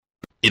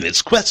In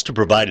its quest to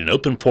provide an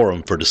open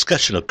forum for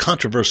discussion of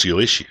controversial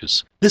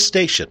issues, this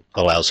station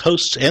allows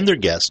hosts and their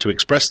guests to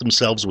express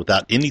themselves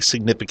without any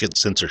significant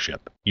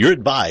censorship. You're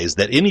advised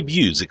that any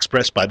views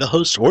expressed by the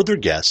hosts or their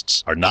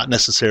guests are not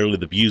necessarily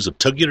the views of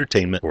Togi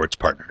Entertainment or its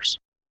partners.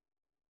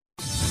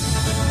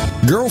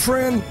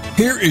 Girlfriend,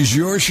 here is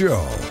your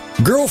show.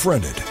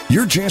 Girlfriended,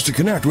 your chance to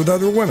connect with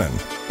other women,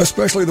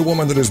 especially the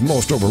woman that is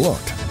most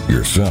overlooked,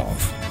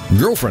 yourself.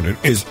 Girlfriended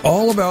is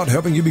all about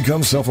helping you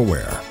become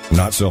self-aware,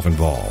 not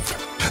self-involved.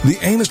 The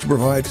aim is to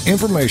provide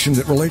information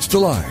that relates to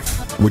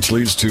life, which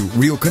leads to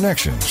real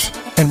connections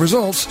and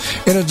results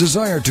in a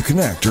desire to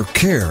connect or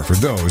care for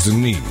those in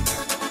need.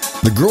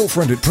 The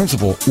Girlfriended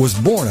principle was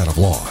born out of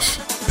loss.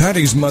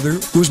 Patty's mother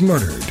was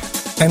murdered,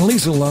 and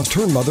Lisa lost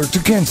her mother to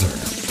cancer.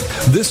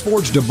 This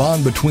forged a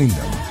bond between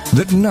them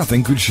that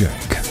nothing could shake.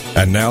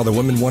 And now the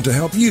women want to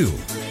help you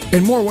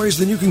in more ways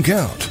than you can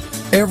count,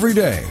 every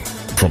day.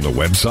 From the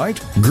website,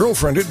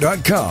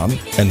 girlfriendit.com,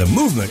 and the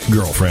movement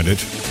Girlfriendit,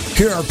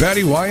 here are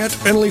Patty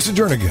Wyatt and Lisa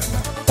Jernigan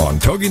on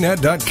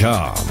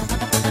TogiNet.com.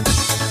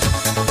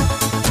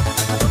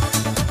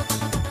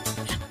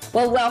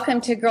 Well,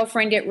 welcome to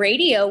Girlfriend It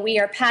Radio. We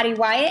are Patty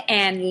Wyatt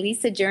and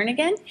Lisa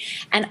Jernigan.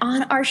 And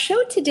on our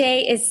show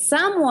today is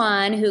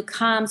someone who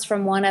comes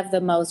from one of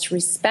the most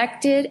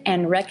respected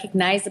and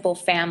recognizable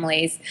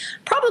families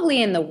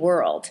probably in the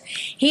world.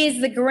 He is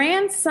the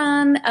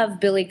grandson of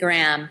Billy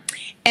Graham.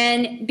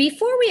 And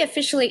before we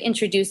officially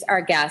introduce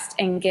our guest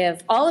and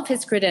give all of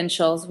his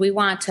credentials, we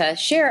want to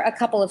share a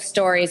couple of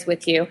stories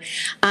with you.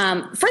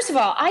 First of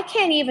all, I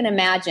can't even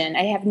imagine,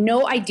 I have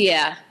no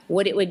idea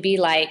what it would be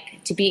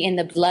like to be in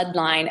the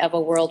bloodline of a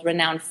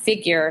world-renowned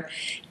figure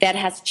that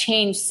has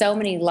changed so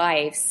many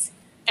lives.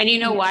 And you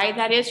know why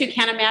that is? You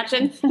can't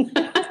imagine?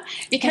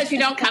 Because you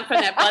don't come from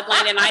that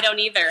bloodline, and I don't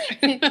either.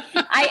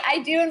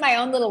 I do in my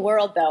own little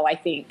world, though, I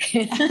think.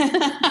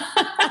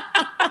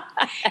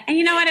 And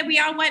you know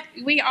what?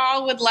 We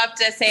all would love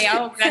to say,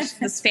 oh, gosh,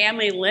 this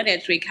family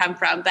lineage we come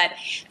from. But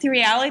the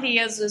reality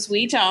is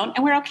we don't,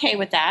 and we're okay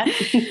with that.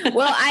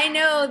 Well, I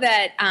know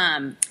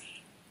that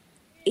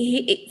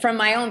from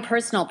my own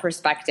personal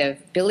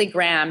perspective, Billy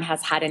Graham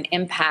has had an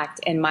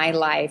impact in my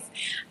life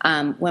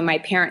when my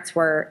parents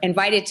were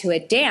invited to a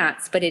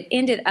dance, but it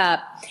ended up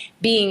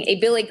being a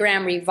Billy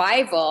Graham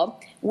revival,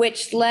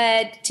 which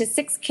led to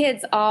 6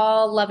 kids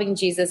all loving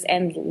Jesus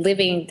and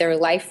living their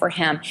life for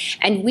him.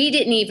 And we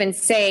didn't even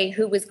say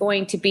who was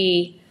going to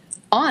be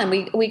on.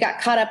 We got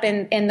caught up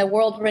in the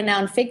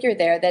world-renowned figure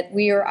there that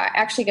we are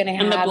actually going to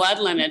have. And the blood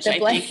lineage, I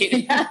think.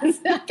 Yes,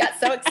 I got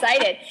so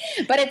excited.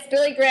 But it's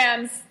Billy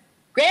Graham's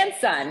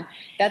grandson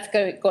that's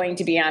going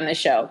to be on the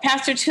show.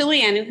 Pastor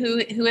Tullian,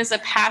 who is a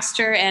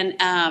pastor and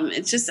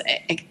it's just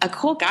a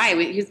cool guy.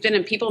 He's been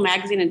in People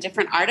magazine and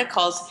different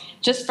articles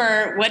just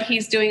for what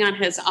he's doing on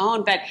his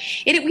own. But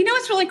we know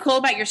what's really cool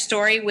about your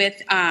story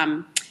with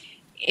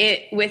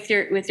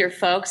your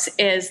folks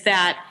is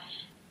that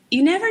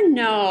you never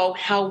know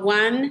how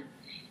one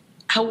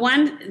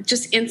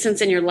just instance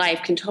in your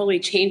life can totally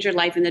change your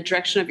life in the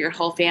direction of your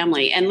whole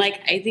family. And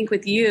like I think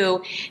with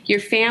you,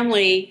 your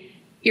family.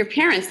 Your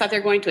parents thought they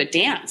were going to a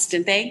dance,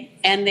 didn't they?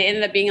 And they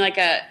ended up being like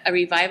a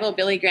revival,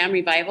 Billy Graham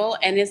revival.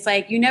 And it's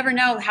like you never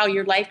know how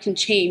your life can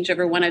change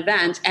over one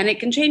event, and it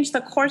can change the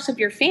course of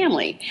your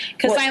family.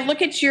 Because I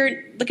look at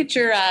your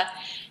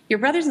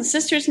brothers and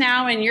sisters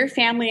now, and your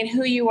family, and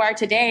who you are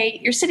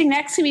today. You're sitting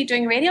next to me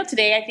doing radio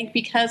today, I think,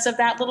 because of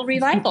that little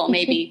revival.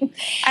 Maybe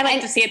I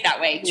like to see it that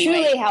way. Anyway.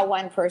 Truly, how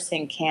one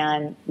person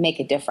can make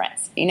a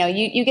difference. You know,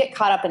 you get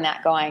caught up in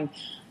that going,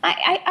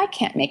 I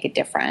can't make a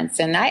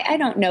difference, and I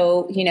don't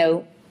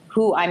know,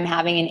 who I'm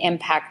having an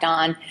impact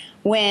on.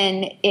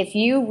 When if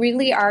you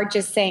really are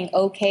just saying,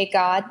 okay,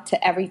 God,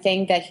 to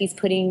everything that he's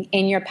putting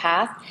in your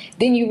path,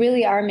 then you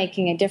really are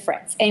making a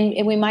difference.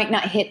 And we might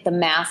not hit the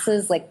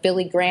masses like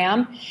Billy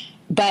Graham,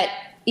 but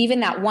even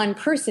that one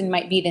person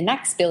might be the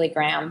next Billy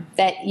Graham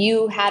that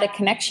you had a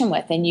connection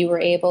with and you were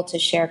able to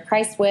share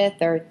Christ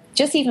with, or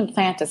just even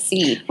plant a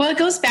seed. Well, it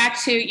goes back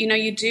to,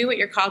 you do what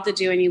you're called to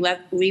do, and you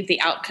leave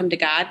the outcome to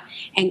God,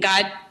 and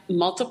God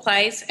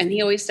multiplies, and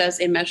he always does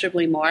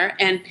immeasurably more.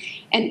 And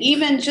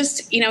even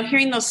just,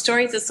 hearing those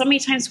stories, that so many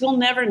times we'll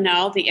never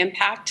know the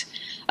impact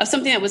of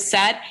something that was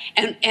said.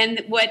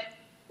 And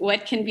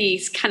what can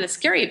be kind of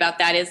scary about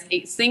that is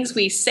things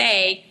we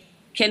say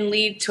can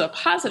lead to a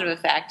positive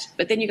effect,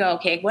 but then you go,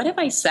 okay, what have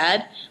I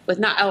said with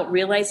not out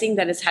realizing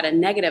that it's had a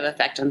negative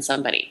effect on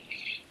somebody?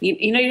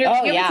 You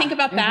ever think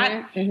about that?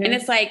 Mm-hmm, mm-hmm. And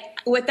it's like,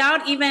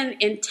 without even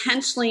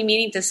intentionally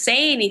meaning to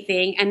say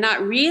anything and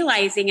not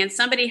realizing, and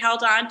somebody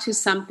held on to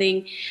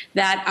something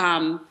that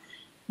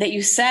that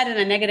you said in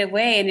a negative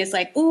way, and it's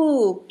like,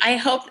 ooh, I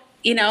hope,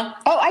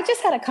 Oh, I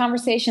just had a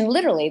conversation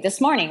literally this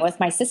morning with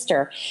my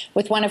sister,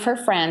 with one of her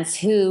friends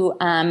who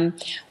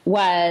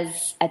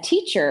was a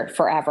teacher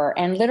forever,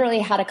 and literally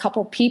had a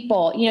couple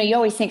people. You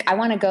always think, I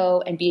want to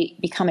go and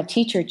become a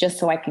teacher just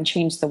so I can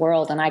change the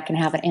world and I can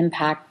have an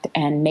impact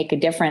and make a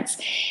difference.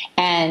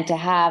 And to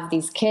have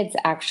these kids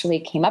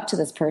actually came up to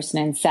this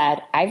person and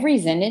said, I've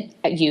resented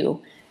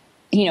you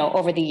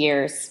over the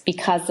years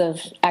because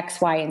of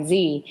X, Y, and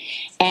Z.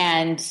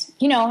 And,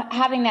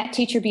 having that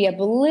teacher be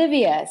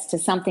oblivious to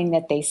something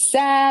that they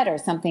said or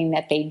something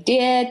that they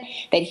did,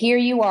 that here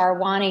you are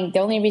wanting, the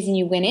only reason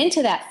you went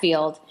into that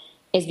field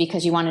is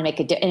because you want to make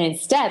and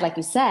instead, like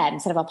you said,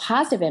 instead of a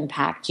positive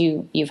impact,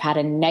 you've had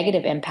a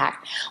negative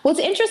impact. Well,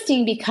 it's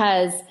interesting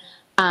because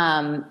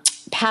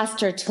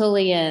Pastor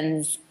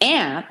Tullian's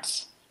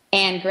aunt,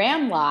 Anne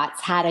Graham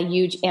Lotz, had a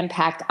huge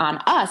impact on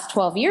us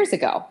 12 years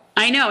ago.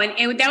 I know, and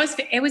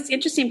it was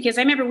interesting because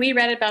I remember we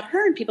read about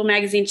her in People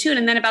Magazine too,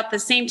 and then about the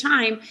same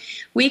time,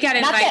 we got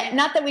invited.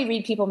 Not that we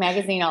read People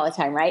Magazine all the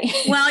time, right?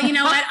 Well, you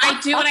know what? I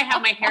do when I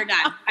have my hair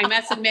done. I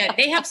must admit,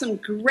 they have some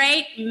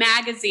great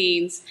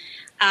magazines.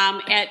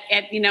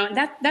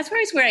 That's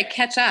where I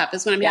catch up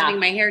is when I'm having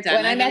my hair done.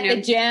 When I'm at the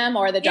gym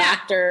or the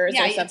doctor's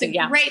or something.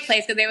 It's a great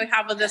place because they would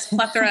have this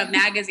plethora of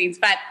magazines.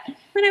 But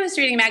when I was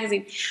reading a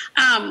magazine,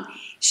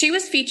 she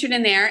was featured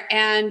in there,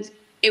 and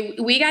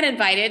we got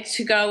invited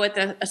to go with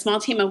a small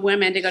team of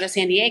women to go to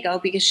San Diego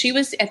because she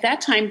was at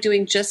that time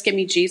doing Just Give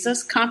Me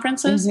Jesus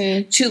conferences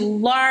to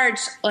large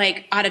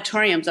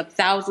auditoriums of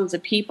thousands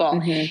of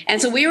people.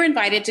 And so we were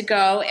invited to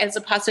go as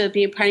a possible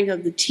being part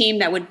of the team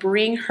that would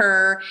bring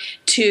her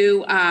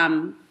to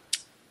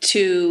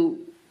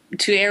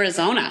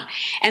Arizona.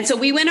 And so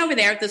we went over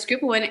there with this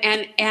group of women,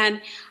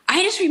 and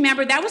I just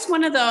remember that was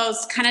one of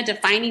those kind of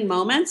defining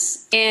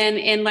moments in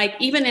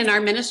even in our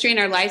ministry and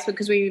our lives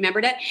because we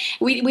remembered it.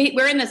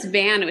 We're in this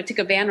van. We took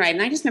a van ride,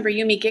 and I just remember you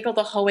and me giggled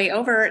the whole way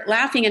over,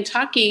 laughing and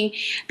talking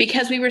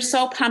because we were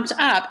so pumped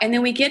up. And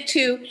then we get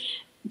to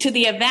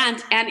the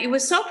event, and it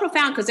was so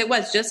profound because it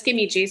was Just Give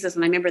Me Jesus,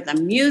 and I remember the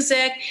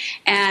music,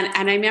 and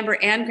I remember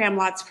Anne Graham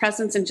Lotz's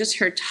presence and just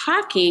her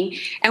talking,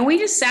 and we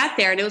just sat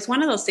there, and it was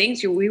one of those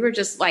things where we were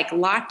just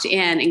locked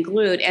in and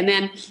glued. And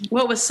then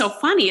what was so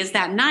funny is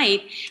that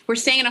night we're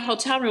staying in a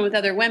hotel room with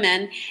other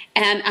women,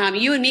 and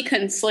you and me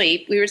couldn't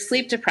sleep. We were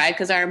sleep deprived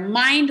because our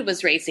mind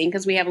was racing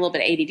because we have a little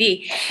bit of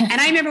ADD.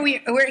 And I remember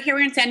we were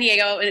in San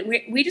Diego, and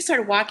we just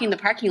started walking the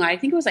parking lot. I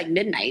think it was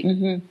midnight.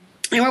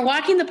 And we're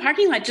walking the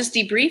parking lot just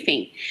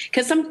debriefing.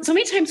 Because so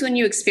many times when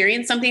you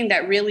experience something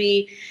that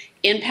really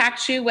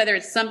impacts you, whether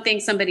it's something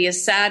somebody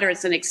has said or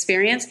it's an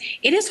experience,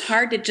 it is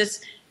hard to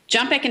just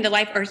jump back into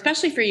life, or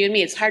especially for you and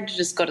me, it's hard to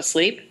just go to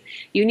sleep.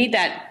 You need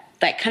that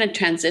kind of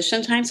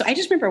transition time. So I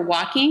just remember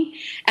walking,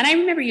 and I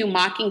remember you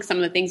mocking some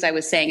of the things I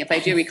was saying, if I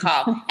do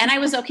recall. And I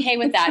was okay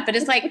with that. But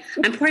it's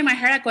I'm pouring my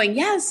heart out going,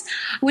 yes,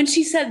 when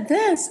she said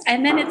this,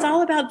 and then it's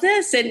all about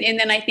this. And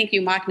then I think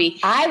you mocked me.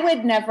 I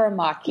would never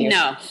mock you.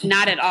 No,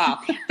 not at all.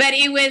 But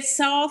it was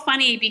so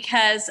funny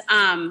because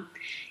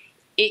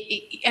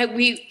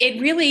we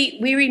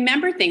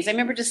remember things. I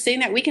remember just sitting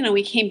that weekend, and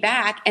we came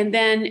back, and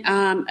then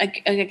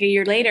a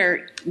year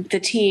later, the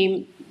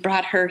team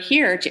brought her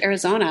here to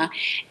Arizona,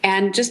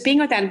 and just being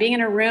with that and being in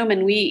her room,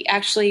 and we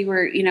actually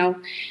were,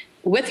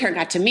 with her,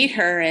 got to meet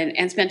her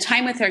and spend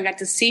time with her and got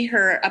to see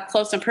her up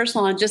close and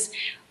personal, and just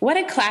what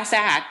a class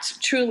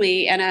act,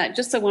 truly, and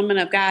just a woman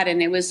of God.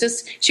 And it was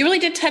just, she really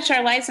did touch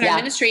our lives and our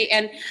ministry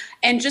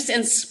and just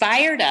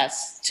inspired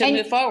us to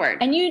move forward.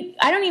 And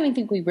I don't even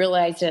think we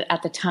realized it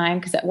at the time,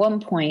 because at one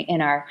point in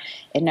our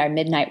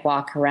midnight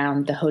walk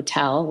around the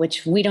hotel,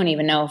 which we don't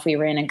even know if we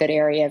were in a good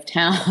area of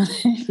town,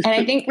 and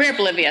I think we're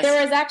oblivious.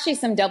 There was actually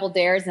some double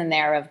dares in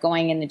there of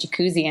going in the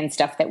jacuzzi and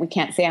stuff that we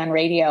can't say on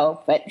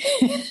radio, but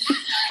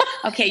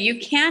okay, you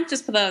can't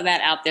just put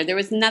that out there. There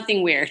was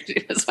nothing weird.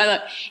 It was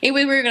we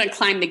were going to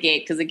climb the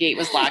gate because the gate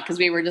was locked, because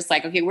we were just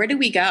okay, where do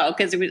we go?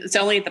 Because it's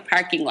only at the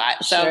parking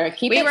lot. So sure.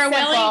 we were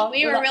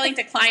willing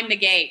to climb the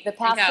gate. The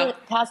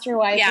pastor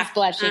wife is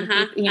blushing,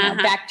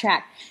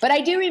 backtrack. But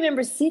I do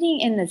remember sitting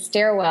in the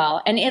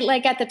stairwell, and it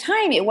at the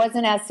time it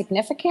wasn't as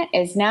significant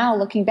as now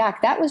looking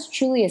back. That was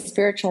truly a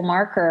spiritual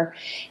marker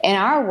in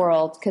our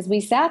world, because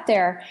we sat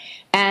there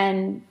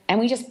and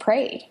we just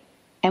prayed.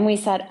 And we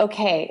said,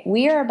 okay,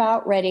 we are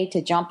about ready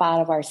to jump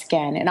out of our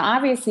skin. And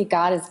obviously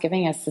God is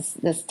giving us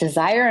this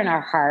desire in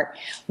our heart.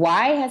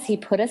 Why has he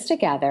put us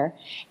together?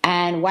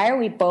 And why are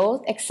we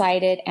both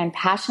excited and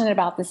passionate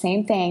about the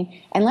same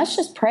thing? And let's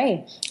just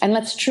pray. And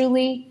let's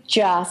truly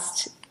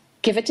just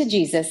give it to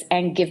Jesus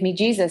and give me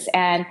Jesus.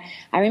 And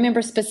I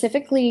remember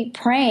specifically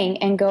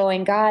praying and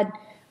going, God,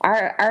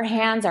 our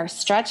hands are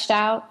stretched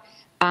out.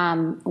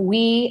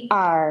 We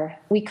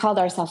called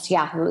ourselves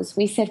Yahoos.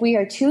 We said we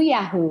are two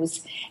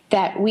Yahoos,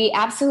 that we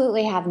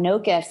absolutely have no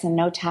gifts and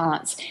no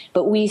talents,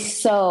 but we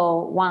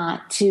so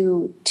want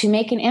to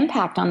make an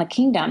impact on the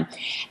kingdom.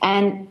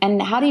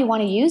 And how do you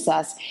want to use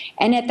us?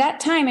 And at that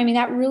time,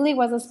 that really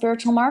was a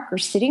spiritual marker,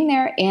 sitting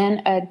there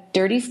in a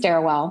dirty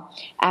stairwell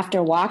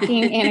after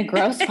walking in a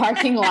gross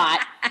parking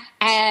lot.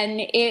 And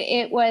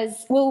it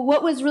was,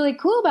 what was really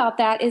cool about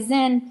that is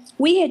then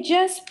we had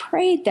just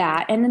prayed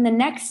that. And then the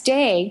next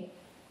day,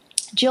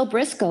 Jill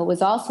Briscoe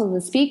was also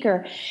the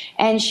speaker,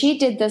 and she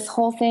did this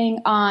whole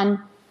thing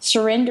on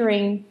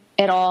surrendering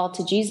it all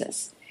to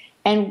Jesus.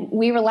 And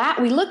we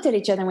looked at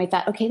each other and we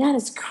thought, okay, that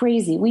is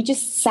crazy. We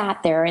just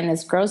sat there in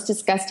this gross,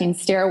 disgusting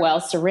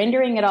stairwell,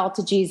 surrendering it all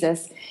to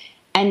Jesus.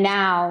 And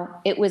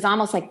now it was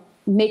almost like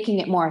making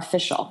it more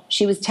official.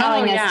 She was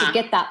telling us to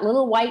get that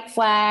little white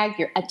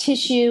flag, a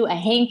tissue, a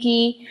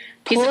hanky,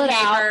 piece of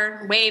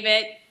paper, wave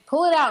it.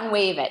 Pull it out and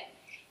wave it.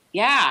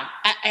 Yeah,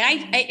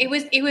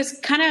 it was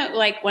kind of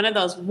like one of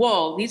those,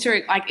 whoa, these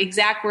are like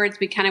exact words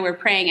we kind of were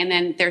praying, and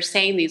then they're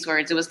saying these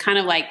words. It was kind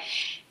of like,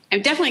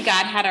 and definitely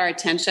God had our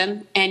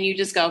attention, and you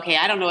just go, okay,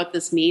 I don't know what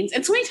this means.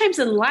 And so many times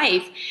in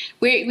life,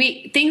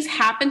 we things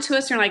happen to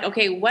us, and we're like,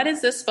 okay, what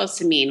is this supposed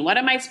to mean? What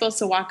am I supposed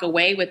to walk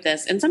away with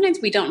this? And sometimes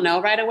we don't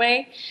know right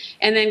away,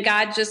 and then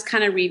God just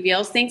kind of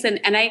reveals things. And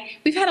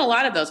we've had a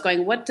lot of those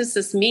going, what does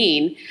this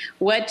mean?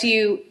 What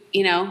do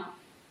you know,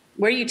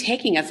 where are you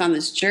taking us on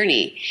this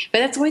journey?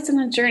 But it's always been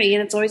a journey,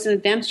 and it's always an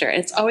adventure.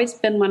 It's always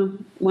been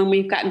when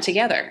we've gotten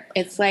together.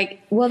 It's like,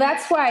 well,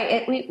 that's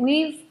why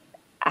we've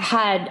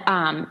had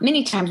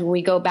many times where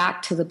we go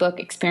back to the book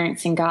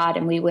Experiencing God,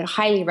 and we would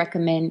highly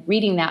recommend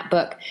reading that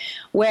book,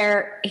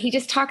 where he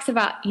just talks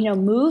about,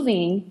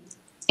 moving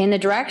in the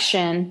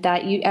direction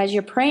that you, as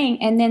you're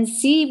praying, and then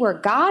see where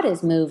God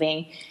is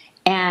moving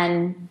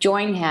and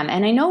join him.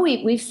 And I know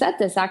we've said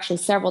this actually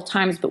several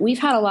times, but we've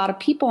had a lot of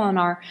people in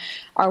our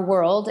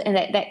world and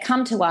that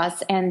come to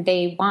us, and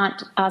they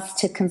want us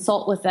to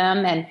consult with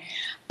them.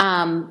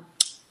 And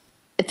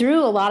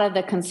through a lot of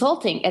the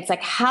consulting, it's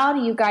like, how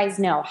do you guys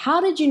know?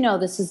 How did you know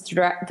this is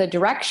the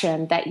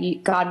direction that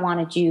God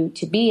wanted you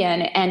to be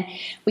in? And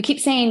we keep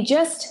saying,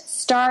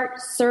 just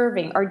start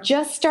serving, or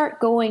just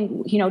start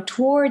going,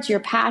 towards your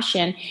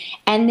passion.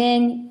 And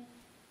then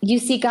you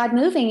see God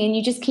moving, and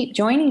you just keep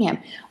joining him.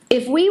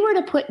 If we were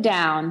to put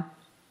down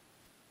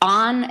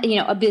on,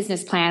 a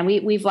business plan,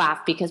 we've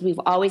laughed because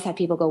we've always had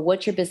people go,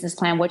 what's your business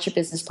plan? What's your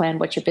business plan?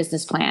 What's your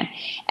business plan?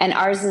 And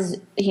ours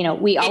is,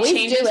 we always do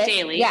it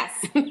daily. Yes.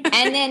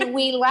 And then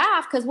we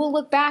laugh because we'll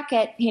look back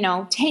at,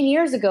 10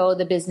 years ago,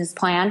 the business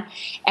plan,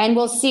 and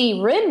we'll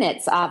see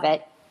remnants of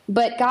it.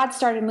 But God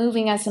started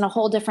moving us in a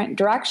whole different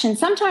direction,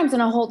 sometimes in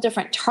a whole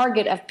different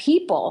target of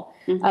people,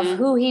 mm-hmm. of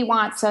who he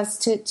wants us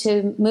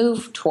to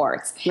move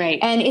towards. Right.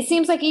 And it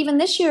seems like even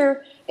this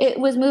year, it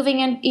was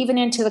moving even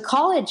into the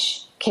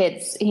college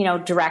kids,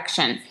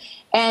 direction.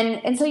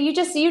 And so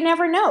you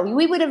never know.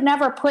 We would have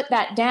never put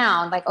that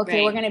down, like, okay,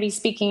 right. We're going to be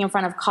speaking in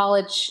front of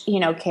college,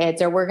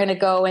 kids, or we're going to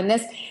go in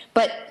this,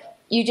 but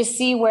you just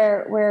see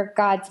where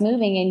God's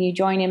moving, and you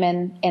join him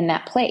in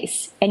that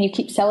place, and you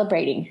keep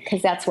celebrating,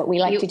 because that's what we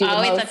like to do. You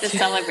always have to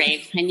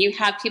celebrate, and you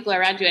have people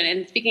around you.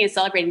 And speaking of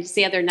celebrating, just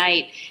the other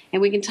night,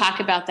 and we can talk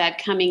about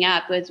that coming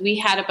up, was we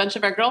had a bunch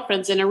of our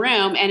girlfriends in a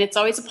room, and it's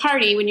always a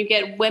party when you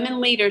get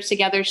women leaders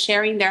together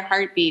sharing their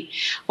heartbeat.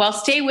 Well,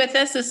 stay with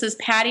us. This is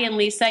Patty and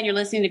Lisa, and you're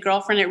listening to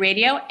Girlfriend It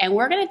Radio, and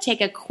we're going to take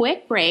a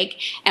quick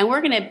break, and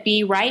we're going to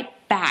be right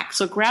back.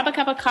 So grab a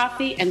cup of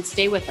coffee and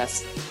stay with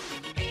us.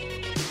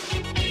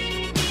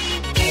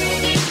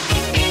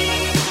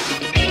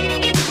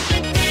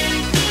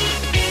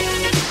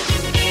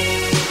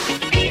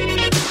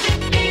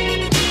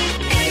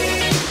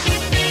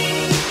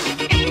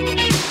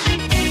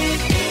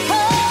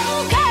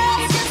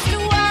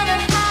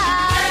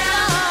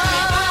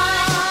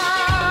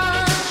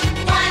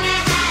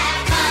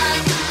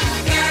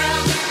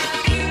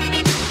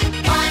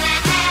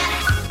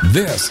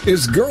 This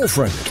is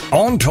Girlfriended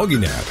on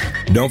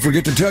TogiNet. Don't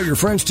forget to tell your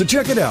friends to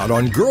check it out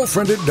on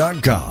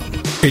girlfriended.com.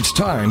 It's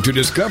time to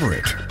discover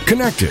it,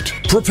 connect it,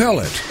 propel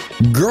it,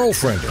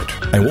 Girlfriended.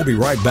 And we'll be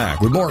right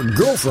back with more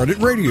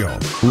Girlfriended Radio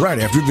right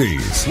after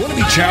these. Want to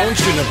be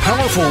challenged in a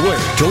powerful way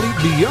to leap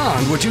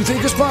beyond what you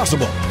think is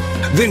possible?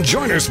 Then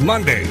join us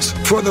Mondays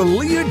for the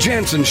Leah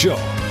Jansen Show.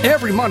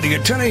 Every Monday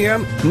at 10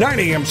 a.m., 9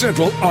 a.m.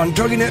 Central on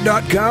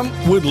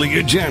TogiNet.com with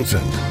Leah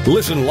Jansen.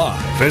 Listen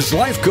live as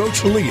life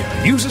coach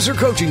Leah uses her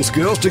coaching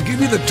skills to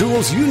give you the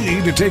tools you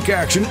need to take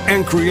action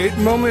and create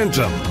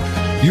momentum.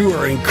 You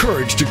are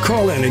encouraged to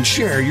call in and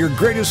share your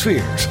greatest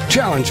fears,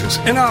 challenges,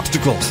 and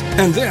obstacles.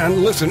 And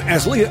then listen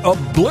as Leah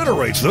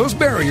obliterates those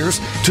barriers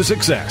to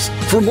success.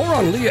 For more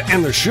on Leah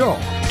and the show,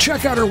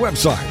 check out her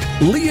website,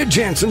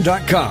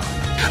 LeahJansen.com.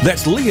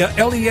 That's Leah,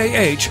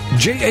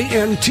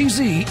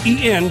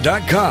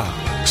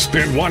 LeahJantzen.com.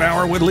 Spend 1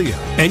 hour with Leah,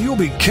 and you'll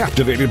be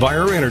captivated by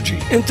her energy,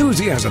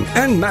 enthusiasm,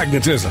 and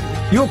magnetism.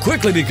 You'll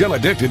quickly become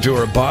addicted to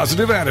her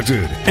positive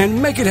attitude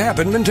and make it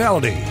happen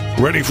mentality.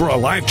 Ready for a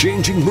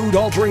life-changing,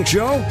 mood-altering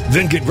show?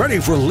 Then get ready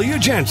for Leah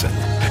Jansen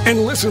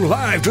and listen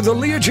live to The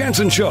Leah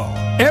Jansen Show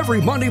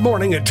every Monday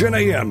morning at 10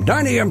 a.m.,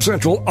 9 a.m.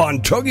 Central on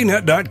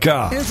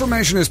TogiNet.com.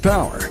 Information is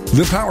power,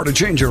 the power to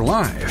change your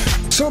life.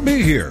 So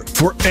be here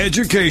for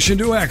Education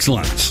to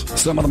Excellence.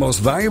 Some of the most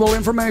valuable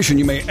information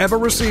you may ever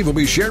receive will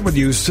be shared with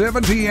you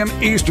 7 p.m.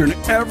 Eastern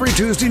every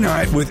Tuesday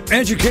night with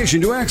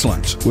Education to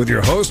Excellence with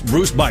your host,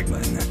 Bruce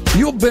Beichman.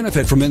 You'll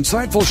benefit from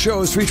insightful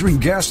shows featuring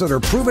guests that are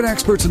proven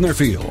experts in their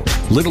field.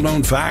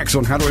 Little-known facts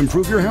on how to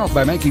improve your health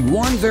by making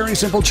one very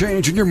simple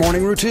change in your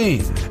morning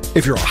routine.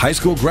 If you're a high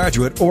school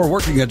graduate or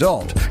working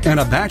adult and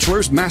a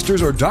bachelor's,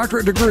 master's, or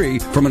doctorate degree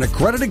from an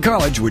accredited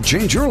college would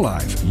change your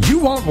life, you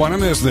won't want to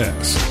miss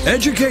this.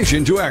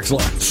 Education to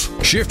Excellence.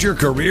 Shift your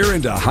career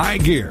into high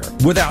gear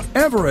without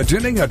ever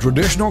attending a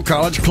traditional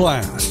college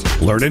class.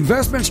 Learn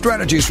investment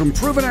strategies from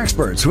proven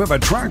experts who have a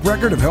track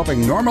record of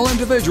helping normal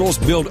individuals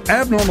build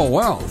abnormal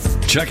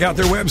wealth. Check out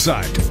their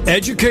website,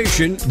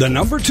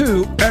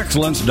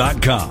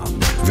 education2excellence.com.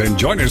 Then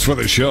join us for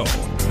the show,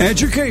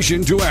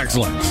 Education to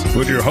Excellence,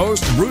 with your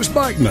host, Bruce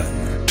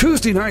Beitman.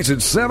 Tuesday nights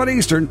at 7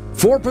 Eastern,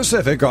 4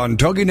 Pacific on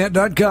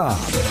TogiNet.com.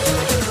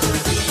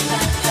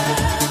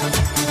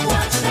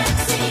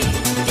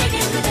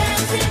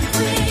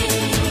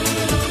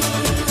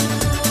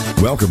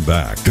 Welcome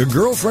back to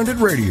Girlfriended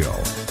Radio,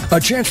 a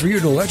chance for you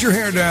to let your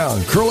hair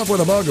down, curl up with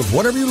a mug of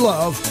whatever you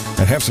love,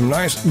 and have some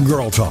nice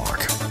girl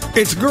talk.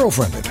 It's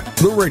Girlfriended,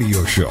 the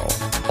radio show,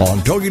 on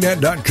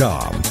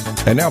TogiNet.com.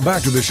 And now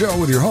back to the show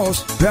with your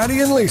hosts, Patty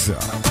and Lisa.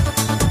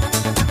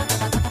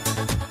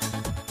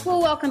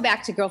 Well, welcome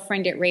back to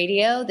Girlfriended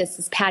Radio. This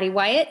is Patty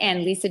Wyatt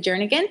and Lisa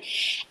Jernigan.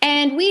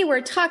 And we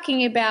were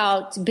talking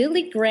about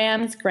Billy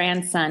Graham's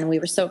grandson. We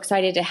were so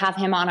excited to have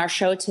him on our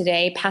show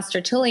today,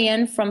 Pastor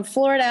Tullian from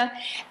Florida.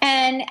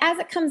 And as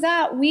it comes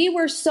out, we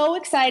were so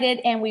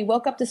excited, and we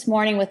woke up this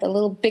morning with a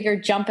little bigger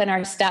jump in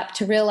our step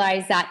to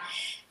realize that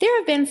there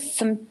have been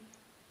some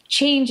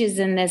changes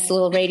in this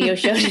little radio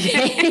show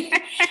today.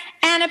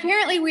 And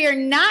apparently we are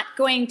not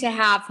going to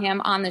have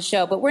him on the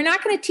show, but we're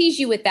not going to tease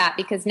you with that,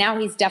 because now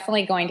he's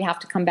definitely going to have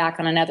to come back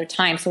on another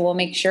time. So we'll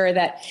make sure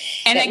that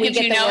and that it we gives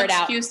get you the no word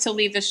out. excuse to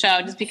leave the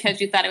show just because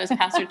you thought it was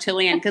Pastor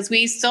Tullian, because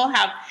we're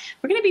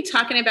going to be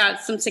talking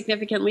about some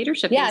significant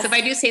leadership Yes. things, if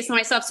I do say so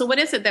myself. So what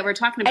is it that we're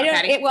talking about,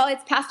 Patty? Well,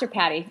 it's Pastor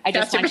Patty. I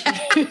just want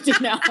you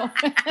to know.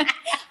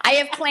 I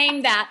have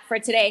claimed that for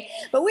today.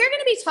 But we're going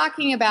to be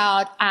talking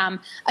about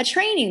a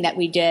training that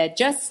we did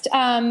just 2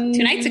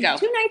 nights ago.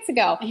 2 nights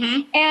ago.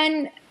 Mm-hmm.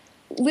 And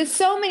with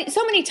so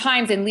many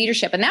times in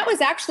leadership, and that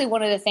was actually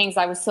one of the things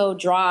I was so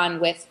drawn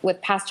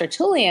with Pastor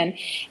Tullian,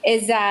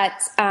 is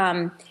that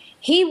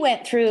he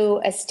went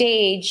through a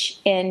stage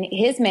in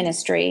his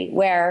ministry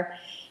where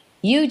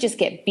you just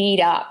get beat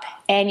up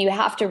and you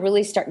have to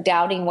really start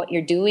doubting what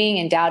you're doing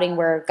and doubting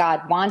where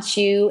God wants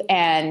you.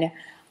 And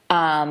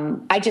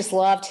I just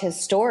loved his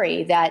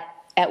story that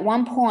at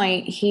one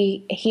point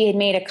he had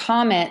made a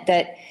comment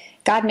that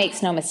God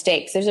makes no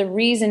mistakes. There's a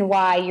reason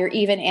why you're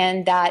even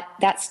in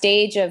that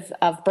stage of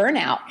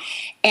burnout.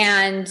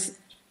 And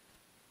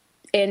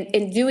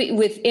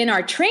within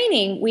our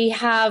training, we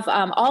have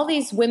all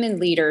these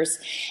women leaders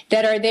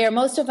that are there.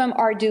 Most of them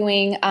are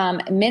doing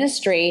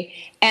ministry.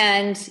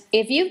 And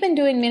if you've been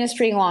doing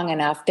ministry long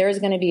enough, there's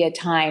going to be a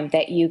time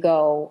that you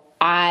go,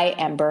 I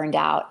am burned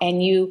out.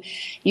 And you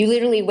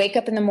literally wake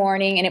up in the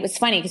morning, and it was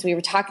funny because we were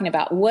talking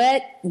about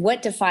what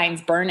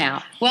defines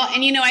burnout. Well,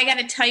 and I got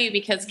to tell you,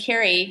 because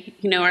Carrie,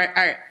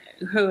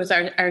 who is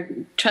our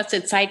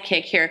trusted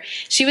sidekick here,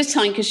 she was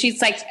telling, because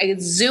she's like a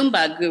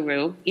Zumba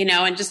guru,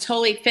 and just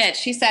totally fit.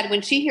 She said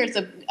when she hears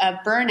a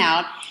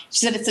burnout, she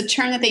said it's a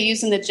term that they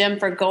use in the gym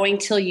for going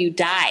till you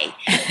die.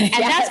 And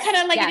that's kind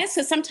of like it is.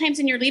 So sometimes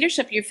in your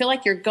leadership, you feel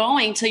like you're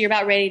going till you're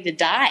about ready to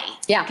die.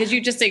 Yeah. Because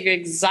you're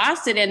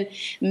exhausted, and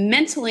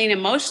mentally and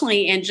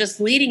emotionally, and just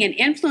leading and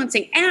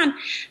influencing. And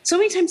so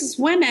many times as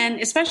women,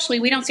 especially,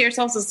 we don't see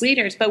ourselves as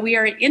leaders, but we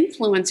are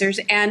influencers,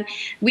 and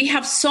we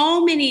have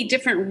so many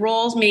different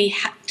roles, many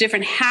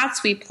different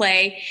hats we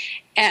play,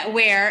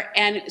 wear,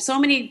 and so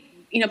many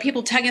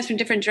people tugging us from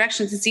different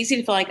directions. It's easy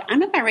to feel like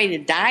I'm about ready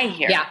to die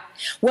here. Yeah.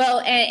 Well,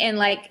 and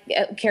like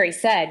Carrie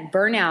said,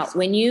 burnout.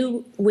 When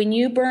you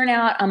burn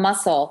out a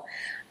muscle,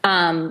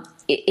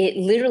 it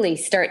literally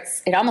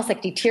starts. It almost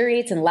like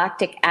deteriorates, and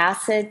lactic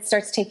acid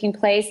starts taking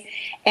place.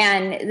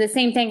 And the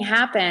same thing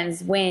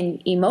happens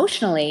when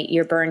emotionally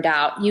you're burned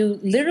out. You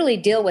literally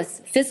deal with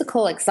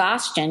physical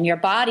exhaustion. Your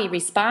body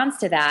responds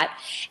to that,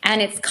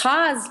 and it's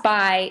caused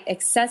by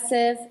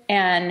excessive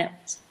and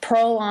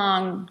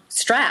prolonged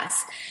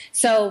stress.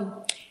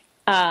 So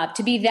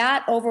to be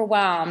that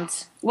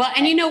overwhelmed. Well,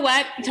 and you know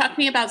what? Talk to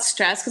me about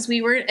stress, because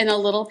we were in a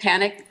little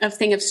panic of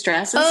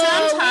stress. And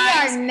sometimes we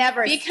are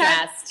never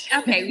stressed.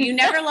 Okay, you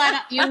never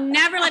let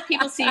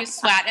people see you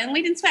sweat, and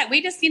we didn't sweat.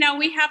 We just,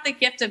 we have the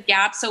gift of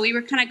gab, so we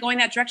were kind of going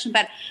that direction.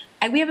 But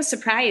we have a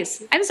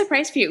surprise. I have a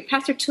surprise for you.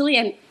 Pastor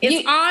Tullian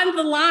is on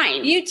the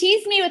line. You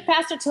teased me with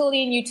Pastor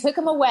Tullian. You took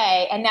him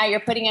away, and now you're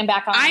putting him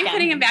back on. I'm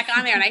putting him back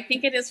on there, and I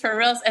think it is for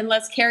real,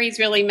 unless Carrie's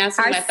really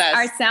messing with us.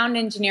 Our sound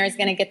engineer is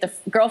going to get the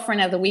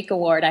Girlfriend of the Week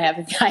award.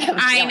 I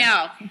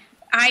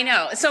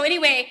know. So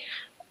anyway,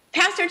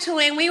 Pastor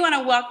Tullian, we want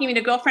to welcome you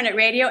to Girlfriended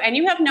Radio, and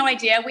you have no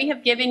idea. We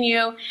have given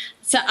you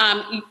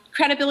some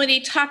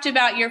credibility, talked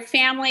about your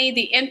family,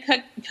 the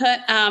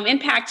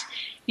impact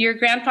your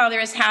grandfather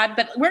has had,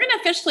 but we're going to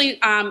officially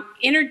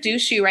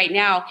introduce you right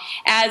now,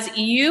 as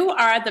you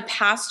are the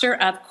pastor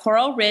of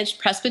Coral Ridge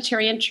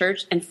Presbyterian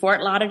Church in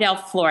Fort Lauderdale,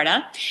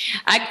 Florida.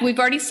 We've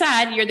already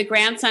said you're the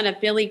grandson of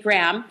Billy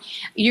Graham.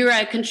 You're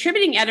a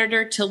contributing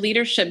editor to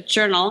Leadership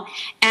Journal,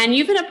 and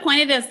you've been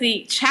appointed as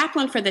the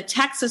chaplain for the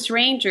Texas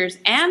Rangers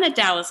and the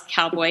Dallas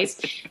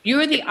Cowboys.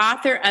 You're the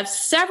author of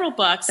several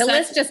books. The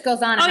list just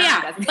goes on and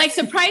on. Like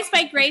Surprised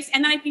by Grace,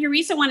 and then your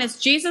recent one is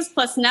Jesus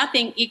Plus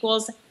Nothing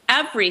Equals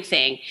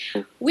Everything.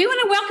 We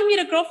want to welcome you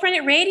to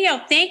Girlfriended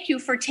Radio. Thank you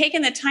for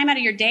taking the time out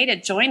of your day to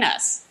join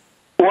us.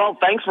 Well,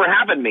 thanks for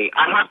having me.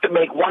 I have to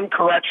make one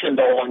correction,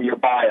 though, on your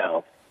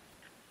bio.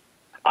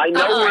 I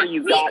know where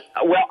you got.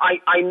 Well,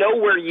 I know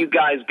where you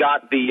guys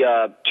got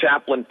the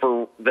chaplain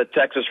for the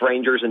Texas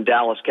Rangers and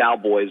Dallas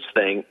Cowboys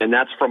thing, and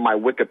that's from my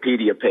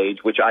Wikipedia page,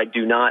 which I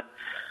do not,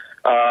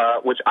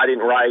 which I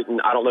didn't write, and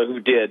I don't know who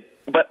did.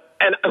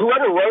 And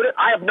whoever wrote it,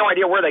 I have no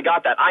idea where they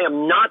got that. I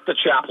am not the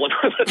chaplain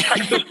for the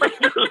Texas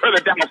Rangers or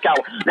the Dallas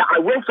Cowboys. Now, I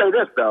will say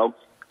this, though.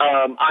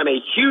 I'm a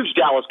huge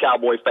Dallas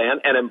Cowboy fan,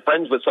 and I'm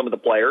friends with some of the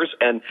players,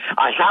 and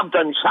I have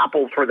done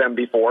chapel for them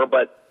before,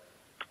 but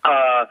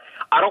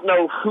I don't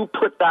know who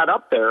put that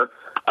up there,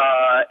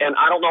 and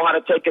I don't know how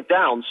to take it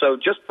down. So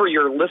just for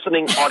your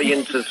listening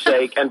audience's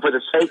sake and for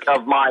the sake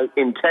of my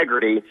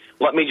integrity,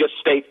 let me just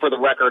state for the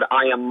record,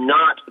 I am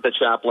not the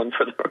chaplain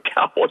for the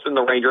Cowboys and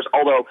the Rangers,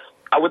 although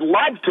I would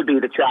love to be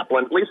the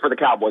chaplain, at least for the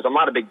Cowboys. I'm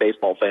not a big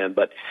baseball fan,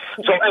 but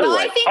so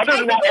anyway, other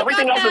than that,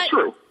 everything else is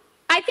true.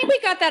 I think we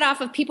got that off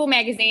of People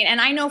Magazine,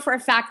 and I know for a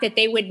fact that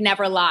they would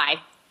never lie.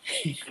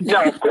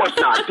 No, of course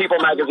not. People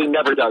Magazine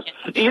never does.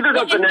 Either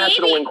does the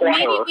National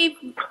Enquirer.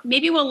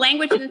 Maybe we'll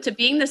language it into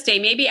being this day.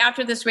 Maybe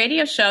after this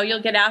radio show,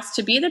 you'll get asked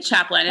to be the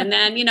chaplain, and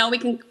then we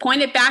can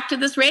point it back to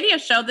this radio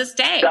show this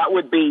day. That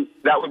would be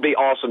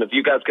awesome. If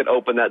you guys could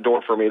open that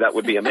door for me, that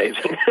would be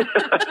amazing.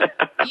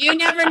 You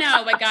never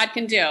know what God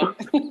can do.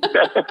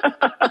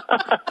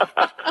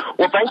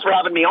 Well, thanks for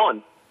having me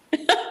on.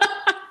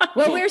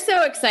 Well, we're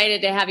so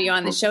excited to have you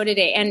on the show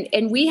today,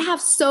 and we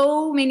have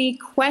so many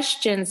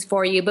questions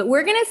for you, but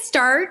we're going to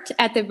start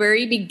at the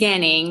very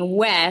beginning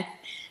with,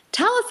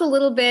 tell us a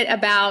little bit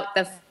about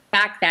the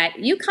fact that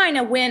you kind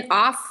of went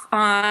off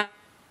on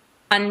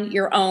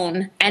your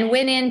own and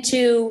went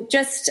into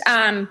just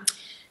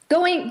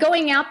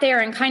going out there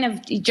and kind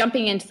of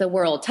jumping into the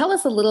world. Tell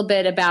us a little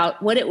bit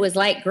about what it was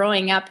like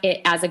growing up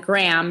as a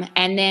Graham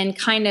and then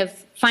kind of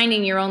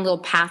finding your own little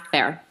path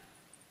there.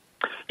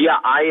 Yeah,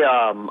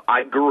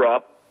 I grew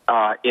up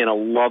in a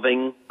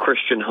loving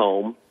Christian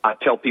home. I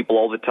tell people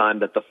all the time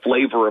that the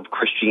flavor of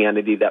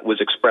Christianity that was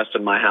expressed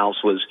in my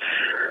house was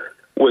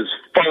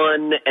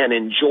fun and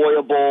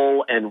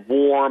enjoyable and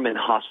warm and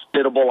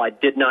hospitable. I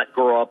did not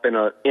grow up in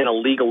a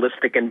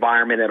legalistic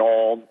environment at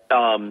all.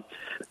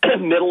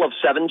 Middle of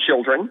 7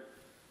 children.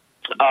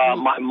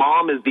 My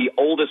mom is the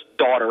oldest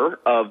daughter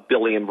of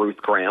Billy and Ruth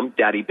Graham,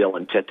 Daddy Bill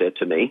and Tita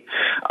to me.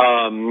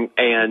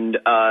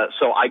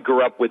 So I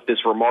grew up with this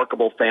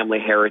remarkable family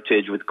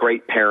heritage with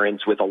great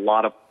parents, with a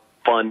lot of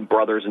fun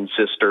brothers and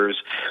sisters.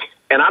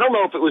 And I don't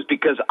know if it was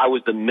because I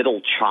was the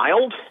middle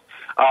child.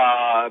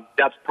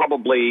 That's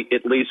probably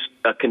at least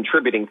a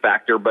contributing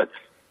factor. But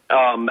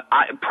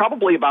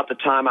probably about the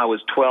time I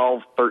was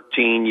 12,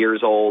 13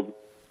 years old,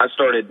 I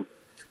started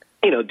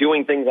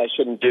doing things I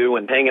shouldn't do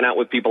and hanging out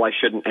with people I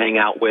shouldn't hang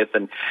out with.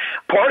 And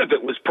part of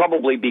it was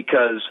probably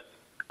because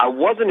I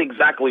wasn't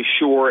exactly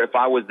sure if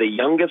I was the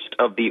youngest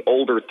of the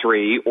older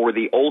 3 or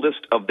the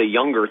oldest of the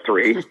younger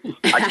 3.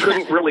 I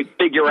couldn't really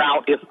figure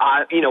out if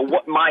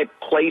what my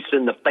place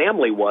in the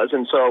family was.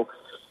 And so,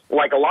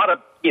 like a lot of,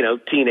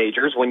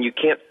 teenagers, when you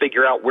can't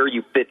figure out where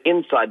you fit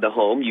inside the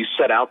home, you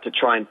set out to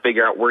try and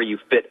figure out where you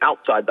fit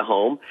outside the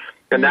home.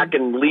 And that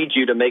can lead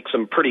you to make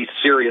some pretty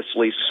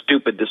seriously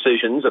stupid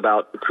decisions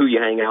about who you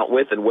hang out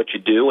with and what you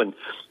do and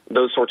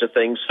those sorts of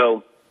things.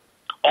 So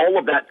all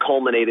of that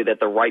culminated at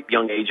the ripe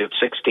young age of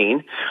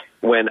 16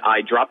 when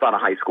I dropped out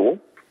of high school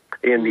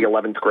in the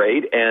 11th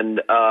grade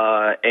and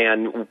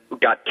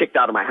got kicked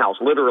out of my house,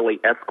 literally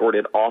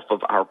escorted off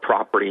of our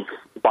property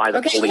by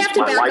the police. Okay, we have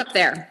to back up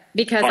there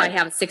because I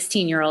have a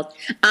 16-year-old.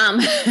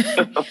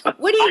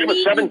 What do you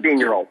mean? I'm a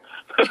 17-year-old.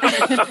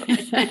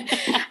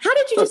 How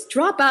did you just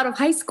drop out of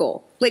high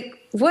school?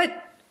 Like, what?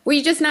 Were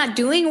you just not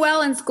doing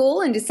well in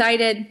school and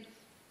decided,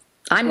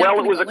 I'm not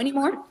going to go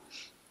anymore?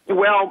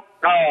 Well,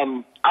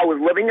 I was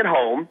living at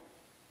home,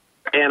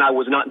 and I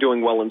was not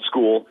doing well in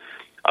school,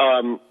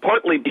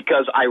 partly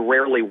because I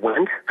rarely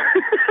went.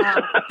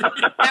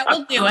 That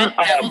will do it.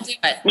 That will do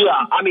it.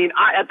 Yeah, I mean,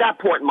 at that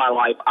point in my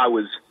life, I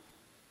was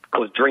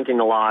drinking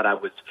a lot. I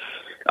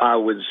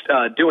was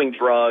doing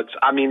drugs.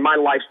 I mean, my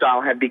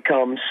lifestyle had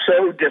become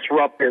so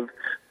disruptive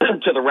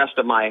to the rest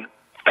of my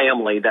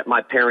family that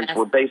my parents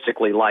were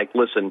basically like,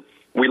 listen,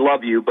 we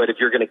love you, but if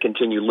you're going to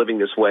continue living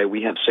this way,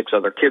 we have 6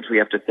 other kids we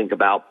have to think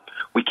about.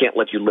 We can't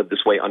let you live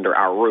this way under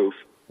our roof.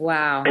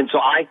 Wow. And so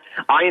I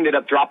ended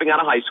up dropping out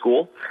of high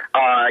school,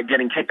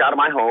 getting kicked out of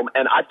my home,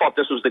 and I thought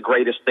this was the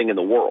greatest thing in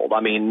the world.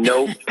 I mean,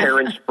 no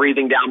parents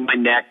breathing down my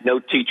neck, no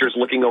teachers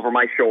looking over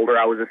my shoulder.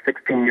 I was a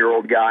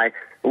 16-year-old guy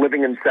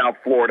living in South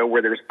Florida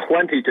where there's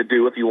plenty to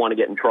do if you want to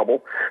get in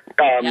trouble.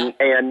 And,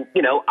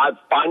 I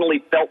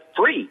finally felt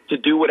free to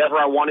do whatever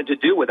I wanted to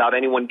do without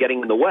anyone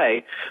getting in the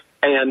way.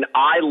 And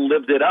I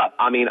lived it up.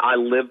 I mean, I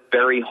lived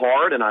very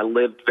hard and I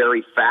lived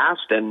very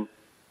fast, and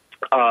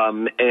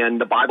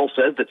the Bible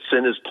says that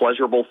sin is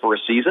pleasurable for a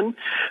season,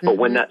 but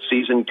when that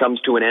season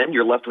comes to an end,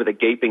 you're left with a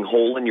gaping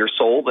hole in your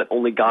soul that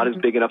only God is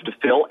big enough to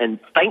fill. And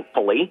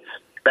thankfully,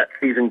 that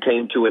season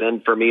came to an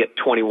end for me at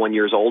 21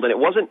 years old. And it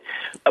wasn't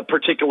a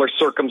particular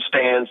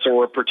circumstance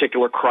or a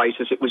particular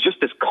crisis. It was just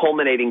this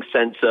culminating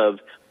sense of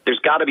there's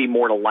got to be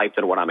more to life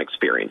than what I'm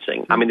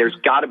experiencing. I mean, there's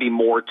got to be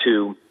more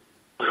to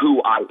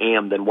who I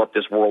am than what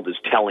this world is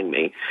telling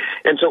me.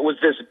 And so it was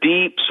this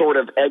deep sort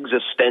of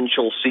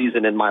existential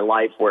season in my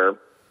life where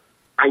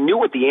I knew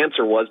what the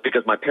answer was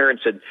because my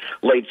parents had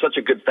laid such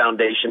a good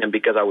foundation, and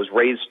because I was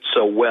raised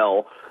so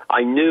well,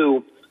 I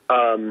knew,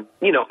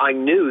 I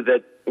knew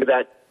that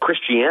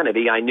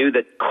Christianity, I knew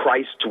that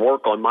Christ's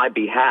work on my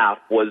behalf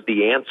was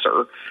the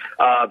answer.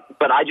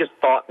 But I just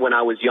thought when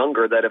I was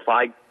younger that if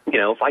I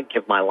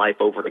give my life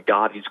over to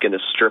God, he's going to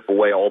strip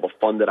away all the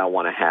fun that I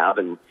want to have,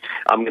 and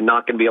I'm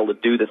not going to be able to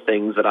do the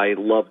things that I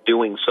love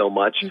doing so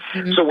much.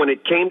 Mm-hmm. So when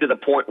it came to the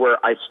point where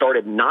I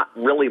started not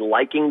really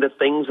liking the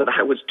things that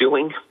I was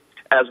doing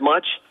as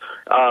much,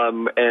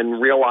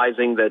 and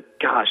realizing that,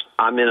 gosh,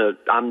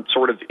 I'm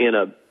sort of in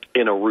a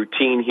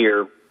routine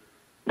here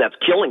that's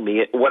killing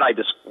me. What I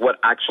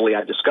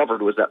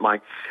discovered was that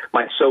my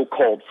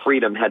so-called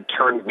freedom had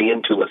turned me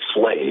into a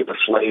slave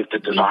to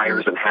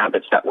desires and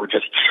habits that were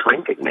just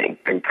shrinking me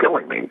and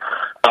killing me.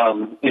 There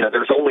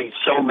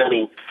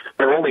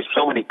are only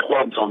so many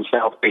clubs on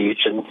South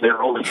Beach, and there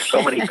are only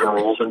so many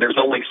girls, and there's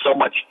only so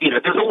much,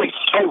 there's only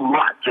so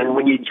much. And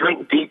when you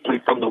drink deeply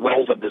from the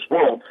wells of this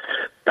world,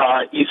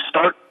 you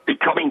start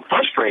becoming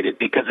frustrated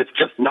because it's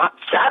just not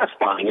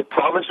satisfying. It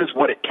promises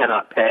what it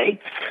cannot pay,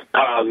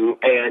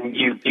 and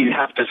you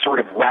have to sort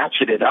of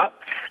ratchet it up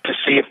to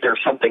see if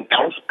there's something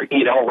else,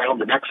 around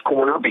the next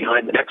corner,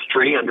 behind the next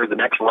tree, under the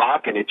next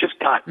rock, and it just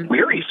got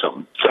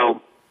wearisome.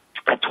 So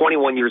at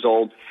 21 years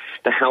old,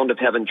 the hound of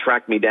heaven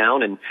tracked me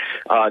down, and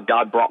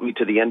God brought me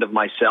to the end of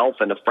myself.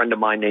 And a friend of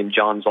mine named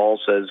John Zoll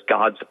says,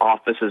 God's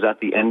office is at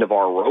the end of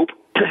our rope.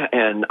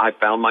 And I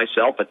found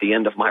myself at the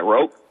end of my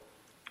rope,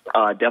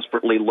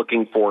 desperately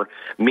looking for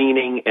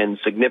meaning and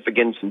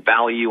significance and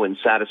value and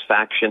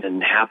satisfaction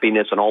and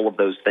happiness and all of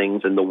those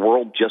things, and the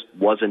world just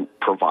wasn't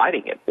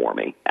providing it for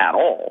me at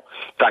all.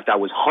 In fact, I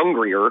was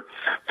hungrier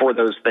for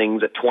those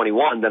things at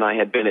 21 than I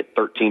had been at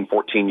 13,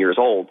 14 years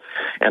old,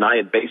 and I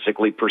had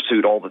basically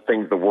pursued all the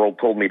things the world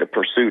told me to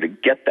pursue to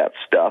get that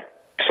stuff.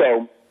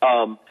 So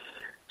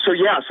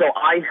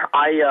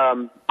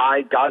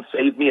God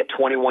saved me at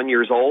 21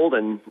 years old,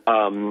 and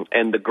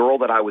the girl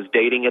that I was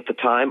dating at the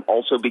time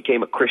also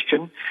became a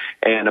Christian.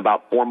 And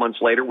about 4 months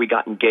later, we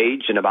got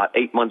engaged, and about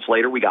 8 months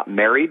later, we got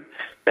married.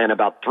 And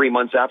about 3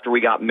 months after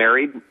we got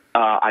married,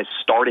 I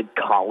started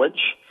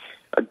college.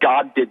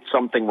 God did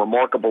something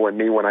remarkable in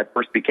me when I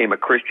first became a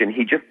Christian.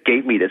 He just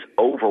gave me this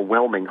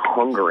overwhelming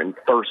hunger and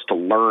thirst to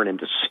learn and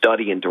to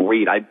study and to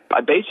read. I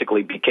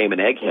basically became an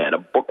egghead, a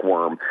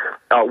bookworm,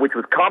 which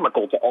was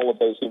comical to all of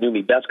those who knew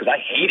me best because I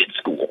hated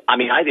school. I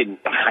mean, I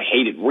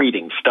hated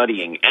reading,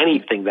 studying,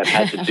 anything that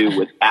had to do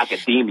with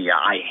academia.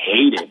 I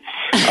hated.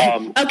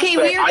 Okay,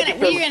 we're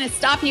going to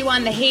stop you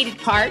on the hated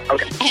part,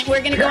 okay. And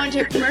we're going to go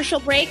into a commercial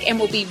break, and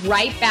we'll be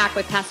right back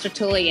with Pastor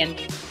Tullian.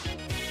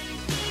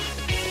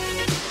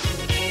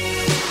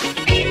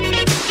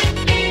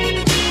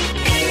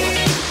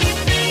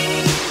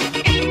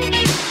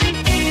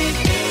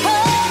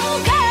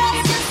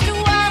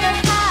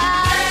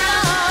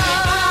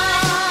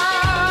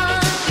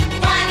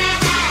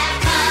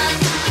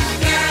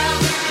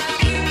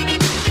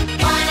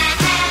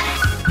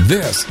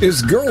 This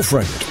is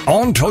Girlfriended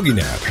on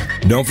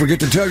TogiNet. Don't forget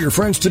to tell your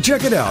friends to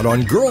check it out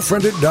on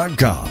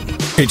girlfriended.com.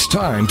 It's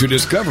time to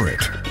discover it,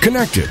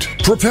 connect it,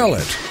 propel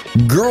it,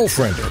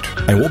 Girlfriended.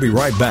 And we'll be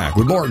right back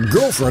with more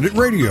Girlfriended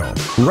Radio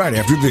right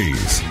after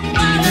these.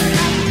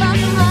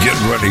 Get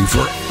ready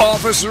for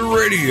Officer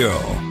Radio.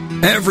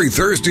 Every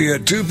Thursday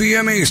at 2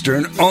 p.m.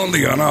 Eastern,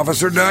 only on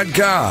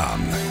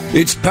Officer.com.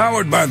 It's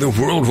powered by the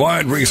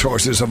worldwide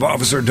resources of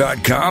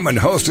Officer.com and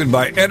hosted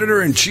by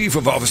Editor-in-Chief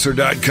of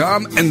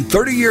Officer.com and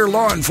 30-year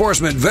law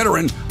enforcement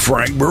veteran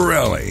Frank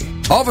Borelli.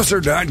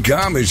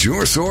 Officer.com is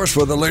your source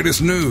for the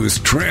latest news,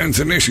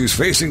 trends, and issues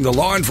facing the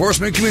law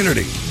enforcement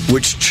community,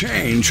 which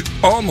change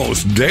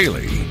almost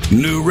daily.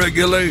 New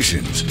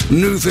regulations,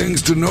 new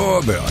things to know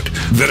about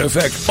that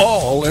affect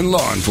all in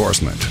law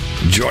enforcement.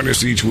 Join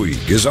us each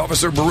week as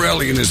Officer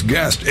Borelli and his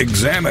guests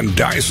examine,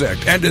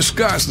 dissect, and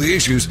discuss the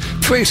issues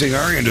facing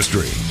our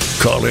industry.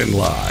 Call in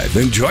live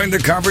and join the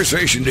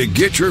conversation to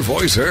get your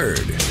voice heard.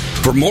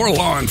 For more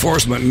law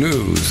enforcement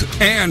news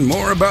and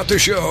more about the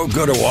show,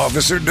 go to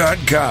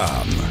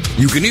Officer.com.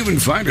 You can even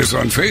find us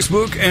on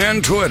Facebook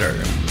and Twitter.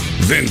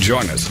 Then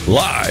join us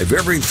live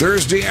every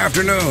Thursday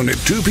afternoon at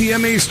 2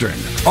 p.m. Eastern,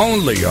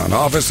 only on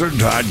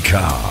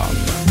Officer.com.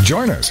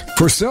 Join us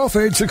for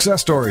Self-Aid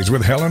Success Stories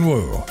with Helen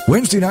Wu,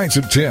 Wednesday nights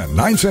at 10,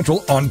 9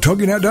 Central on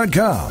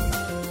TogiNet.com.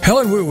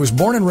 Helen Wu was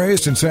born and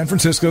raised in San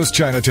Francisco's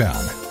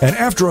Chinatown, and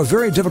after a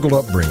very difficult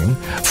upbringing,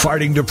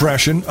 fighting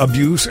depression,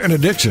 abuse, and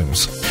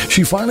addictions,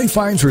 she finally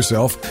finds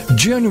herself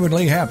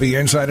genuinely happy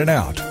inside and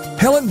out.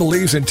 Helen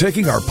believes in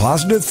taking our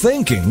positive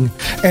thinking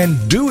and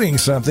doing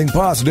something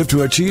positive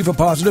to achieve a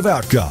positive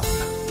outcome.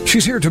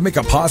 She's here to make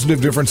a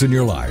positive difference in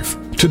your life,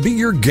 to be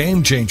your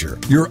game changer,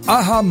 your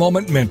aha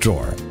moment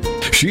mentor.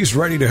 She's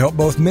ready to help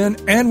both men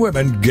and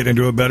women get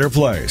into a better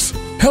place.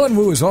 Helen Helen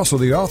Wu is also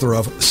the author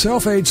of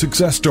Self-Aid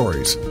Success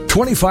Stories,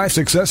 25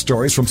 Success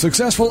Stories from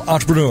Successful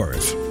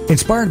Entrepreneurs.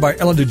 Inspired by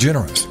Ellen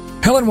DeGeneres,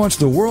 Helen wants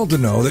the world to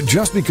know that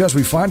just because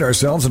we find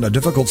ourselves in a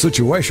difficult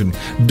situation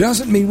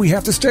doesn't mean we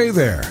have to stay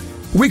there.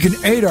 We can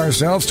aid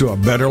ourselves to a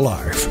better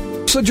life.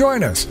 So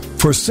join us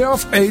for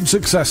Self-Aid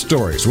Success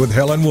Stories with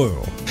Helen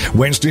Wu.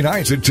 Wednesday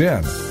nights at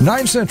 10,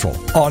 9 Central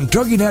on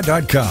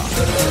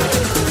TogiNet.com.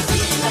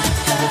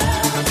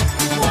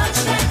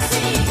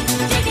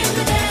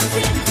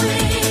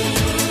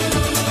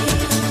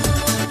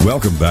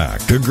 Welcome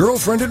back to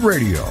Girlfriended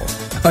Radio.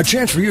 A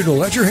chance for you to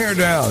let your hair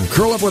down,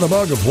 curl up with a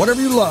mug of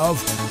whatever you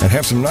love, and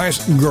have some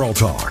nice girl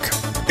talk.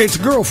 It's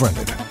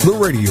Girlfriended, the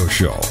radio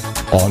show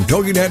on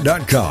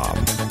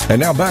TogiNet.com. And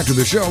now back to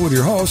the show with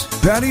your hosts,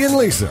 Patty and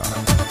Lisa.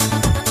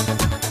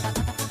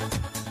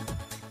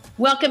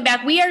 Welcome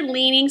back. We are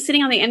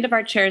sitting on the end of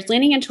our chairs,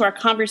 leaning into our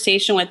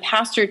conversation with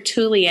Pastor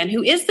Tullian,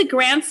 who is the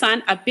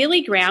grandson of Billy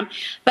Graham,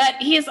 but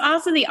he is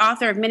also the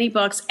author of many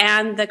books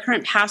and the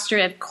current pastor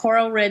of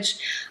Coral Ridge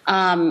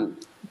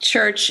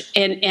Church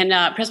in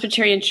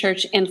Presbyterian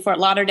Church in Fort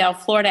Lauderdale,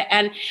 Florida.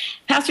 And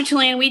Pastor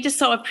Tullian, we just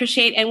so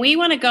appreciate, and we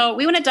want to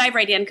dive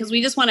right in because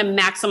we just want to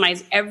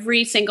maximize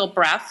every single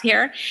breath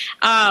here.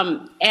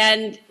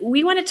 And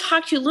we want to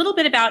talk to you a little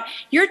bit about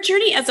your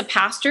journey as a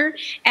pastor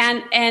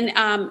and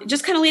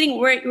just kind of leading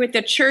with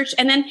the church.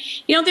 And then,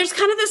 there's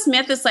kind of this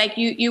myth that's like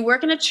you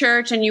work in a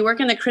church and you work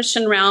in the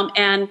Christian realm,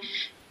 and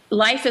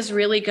life is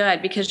really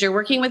good because you're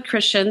working with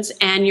Christians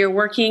and you're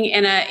working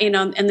in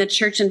in the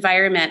church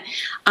environment.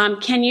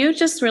 Can you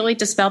just really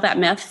dispel that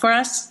myth for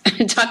us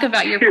and talk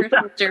about your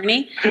personal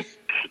journey?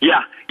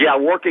 Yeah.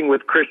 Working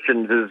with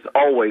Christians is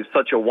always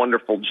such a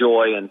wonderful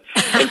joy. And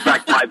in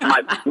fact,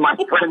 my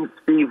friend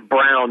Steve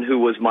Brown, who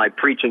was my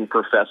preaching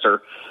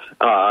professor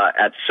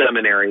at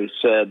seminary,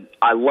 said,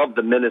 "I love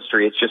the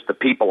ministry. It's just the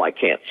people I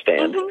can't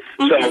stand."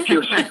 Mm-hmm. So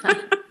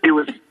he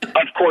was,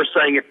 of course,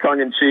 saying it tongue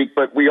in cheek,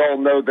 but we all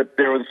know that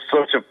there was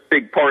such a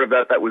big part of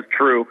that was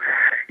true.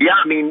 Yeah,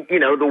 I mean,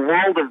 the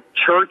world of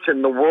church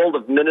and the world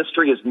of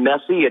ministry is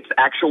messy. It's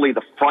actually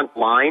the front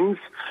lines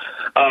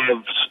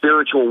of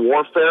spiritual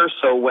warfare.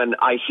 So when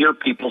I hear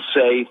people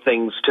say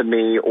things to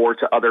me or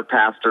to other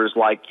pastors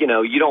like, you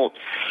don't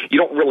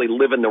really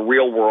live in the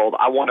real world,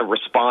 I want to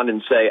respond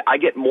and say, I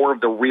get more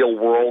of the real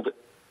world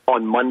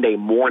on Monday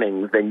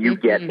mornings than you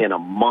get in a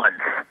month.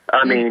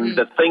 I mean,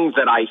 the things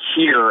that I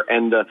hear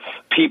and the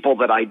people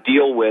that I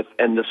deal with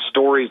and the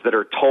stories that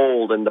are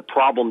told and the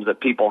problems that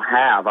people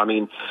have, I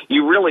mean,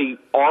 you really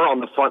are on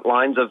the front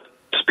lines of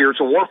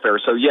spiritual warfare.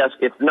 So yes,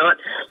 it's not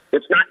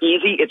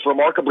easy. It's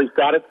remarkably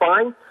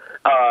satisfying.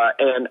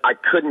 And I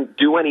couldn't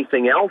do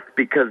anything else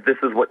because this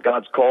is what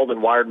God's called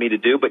and wired me to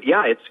do. But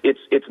yeah,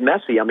 it's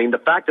messy. I mean, the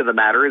fact of the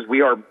matter is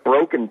we are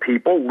broken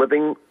people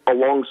living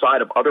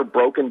alongside of other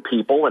broken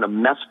people in a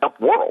messed up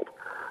world.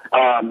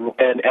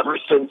 And ever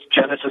since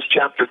Genesis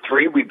chapter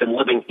 3, we've been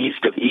living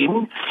east of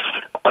Eden.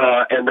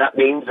 And that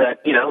means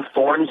that,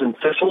 thorns and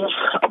thistles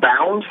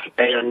abound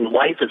and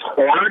life is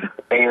hard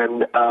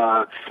and,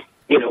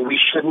 we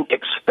shouldn't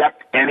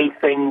expect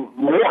anything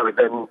more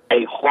than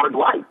a hard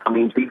life. I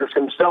mean, Jesus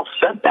himself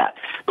said that.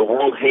 The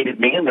world hated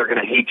me and they're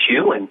going to hate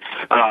you. And,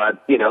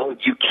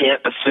 you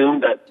can't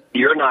assume that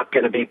you're not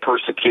going to be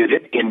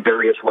persecuted in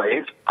various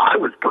ways. I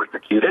was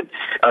persecuted,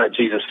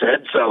 Jesus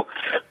said. So,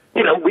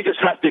 we just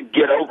have to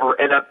get over.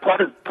 And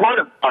part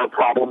of our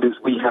problem is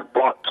we have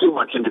brought too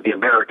much into the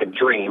American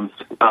dream,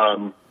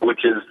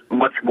 which is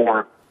much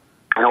more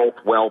health,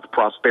 wealth,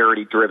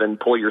 prosperity driven,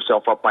 pull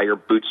yourself up by your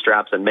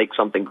bootstraps and make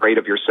something great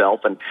of yourself.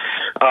 And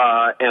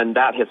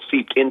that has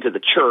seeped into the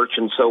church.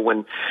 And so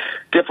when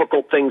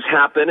difficult things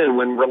happen and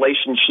when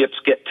relationships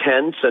get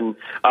tense and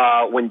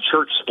when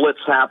church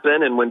splits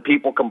happen and when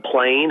people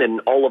complain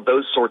and all of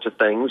those sorts of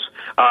things,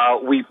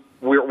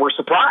 we're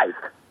surprised.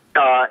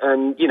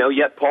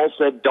 Yet Paul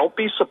said, don't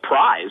be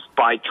surprised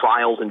by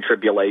trials and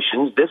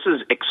tribulations. This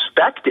is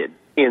expected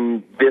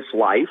in this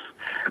life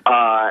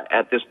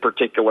at this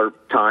particular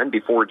time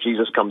before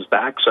Jesus comes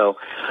back. So,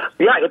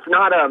 yeah, it's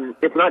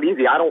not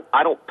easy.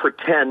 I don't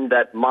pretend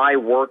that my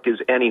work is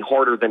any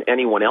harder than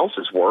anyone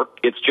else's work.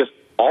 It's just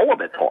all of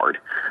it's hard.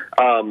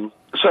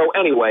 So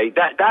anyway,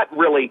 that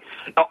really,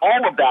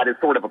 all of that is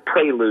sort of a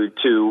prelude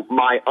to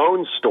my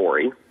own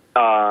story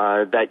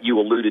that you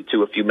alluded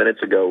to a few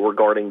minutes ago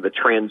regarding the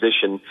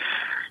transition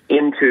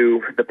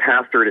into the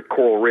pastorate at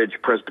Coral Ridge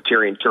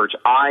Presbyterian Church.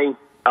 I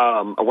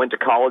went to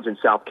college in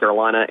South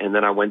Carolina, and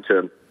then I went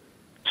to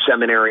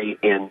seminary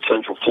in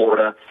Central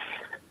Florida.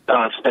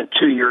 Spent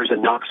 2 years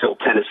in Knoxville,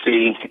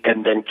 Tennessee,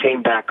 and then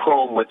came back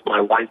home with my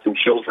wife and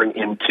children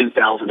in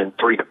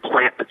 2003 to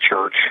plant the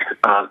church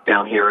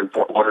down here in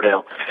Fort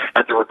Lauderdale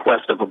at the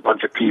request of a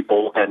bunch of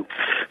people. And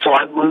so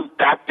I moved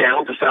back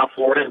down to South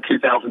Florida in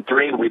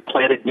 2003, and we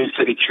planted New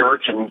City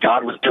Church, and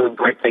God was doing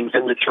great things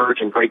in the church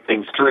and great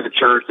things through the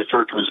church. The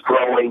church was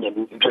growing,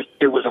 and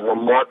it was a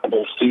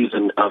remarkable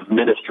season of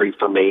ministry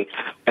for me.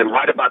 And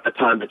right about the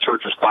time the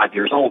church was 5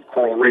 years old,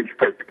 Coral Ridge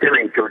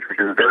Presbyterian Church, which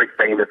is a very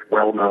famous,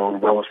 well-known,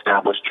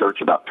 well-established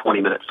church about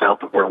 20 minutes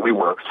south of where we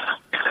were,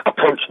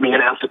 approached me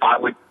and asked if I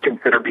would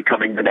consider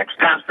becoming the next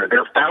pastor.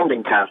 Their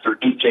founding pastor,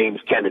 D. James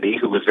Kennedy,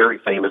 who was very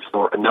famous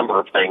for a number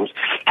of things,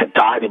 had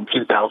died in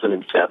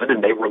 2007,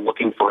 and they were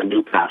looking for a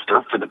new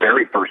pastor for the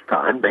very first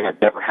time. They had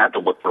never had to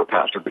look for a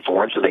pastor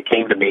before, and so they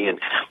came to me, and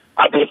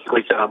I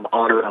basically said, I'm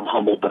honored, I'm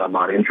humbled, but I'm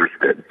not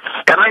interested.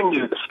 And I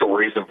knew the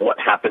stories of what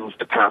happens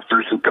to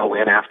pastors who go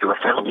in after a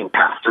founding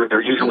pastor.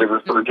 They're usually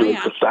referred to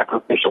as the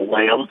sacrificial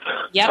lamb.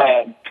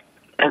 Yep.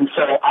 And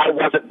so I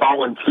wasn't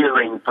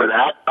volunteering for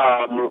that.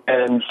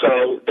 And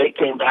so they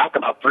came back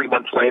about 3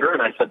 months later,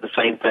 and I said the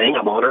same thing.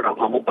 I'm honored, I'm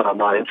humbled, but I'm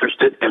not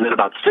interested. And then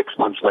about 6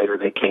 months later,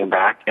 they came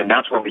back, and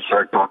that's when we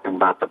started talking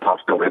about the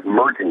possibility of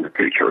merging the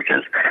two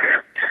churches.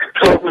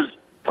 So it was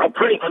a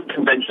pretty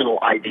unconventional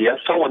idea,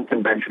 so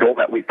unconventional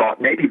that we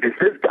thought maybe this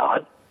is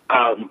God.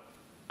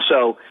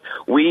 So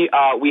we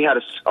had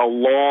a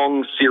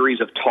long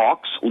series of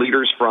talks.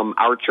 Leaders from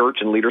our church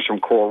and leaders from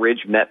Coral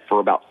Ridge met for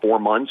about 4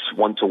 months,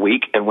 once a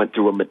week, and went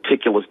through a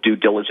meticulous due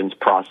diligence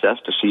process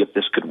to see if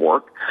this could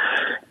work.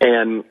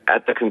 And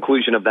at the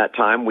conclusion of that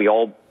time, we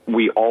all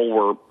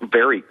were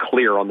very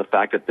clear on the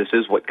fact that this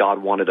is what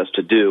God wanted us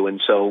to do.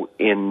 And so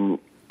in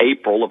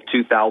April of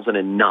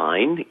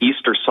 2009,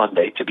 Easter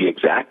Sunday to be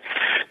exact,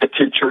 the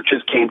two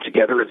churches came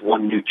together as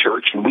one new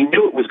church, and we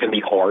knew it was going to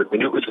be hard. We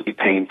knew it was going to be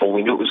painful.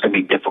 We knew it was going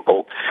to be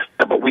difficult,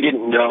 but we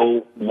didn't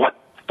know what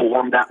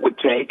form that would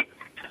take.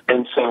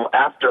 And so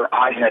after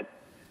I had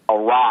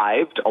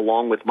arrived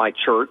along with my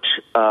church,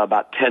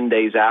 about 10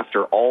 days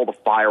after, all the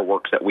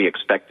fireworks that we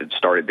expected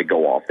started to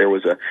go off. There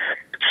was a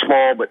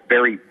small but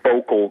very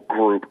vocal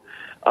group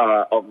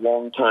of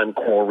longtime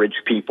Coral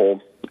Ridge people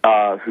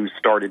who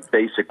started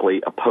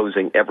basically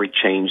opposing every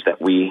change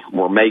that we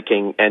were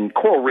making. And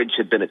Coral Ridge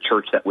had been a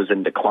church that was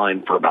in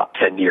decline for about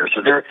 10 years.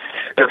 So there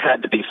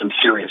had to be some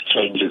serious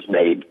changes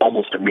made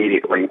almost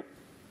immediately.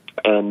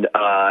 And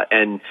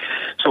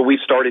so we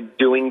started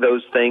doing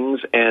those things,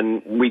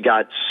 and we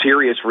got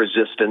serious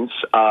resistance,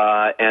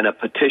 and a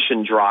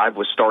petition drive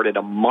was started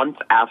a month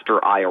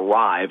after I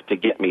arrived to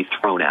get me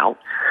thrown out.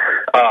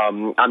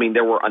 I mean,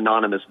 there were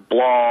anonymous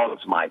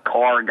blogs. My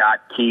car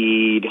got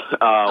keyed.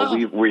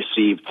 We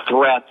received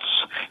threats.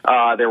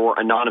 There were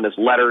anonymous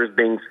letters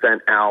being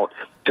sent out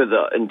to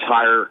the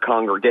entire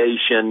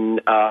congregation.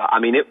 I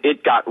mean,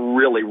 it got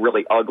really,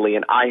 really ugly,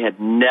 and I had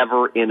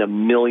never in a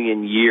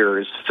million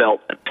years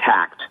felt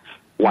attacked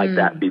like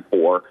that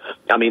before.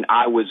 I mean,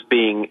 I was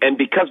and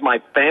because my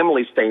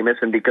family's famous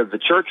and because the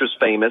church was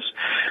famous,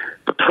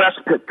 the press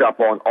picked up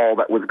on all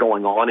that was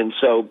going on. And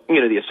so,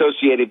 the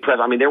Associated Press,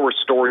 I mean, there were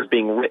stories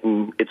being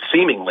written, it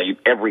seemingly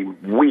every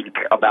week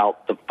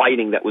about the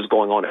fighting that was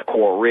going on at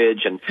Coral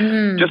Ridge and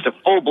just a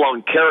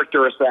full-blown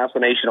character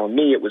assassination on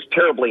me. It was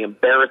terribly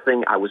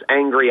embarrassing. I was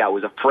angry. I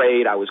was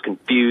afraid. I was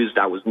confused.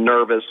 I was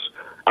nervous.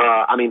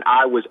 I mean,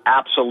 I was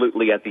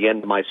absolutely at the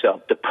end of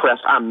myself,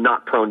 depressed. I'm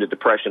not prone to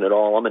depression at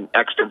all. I'm an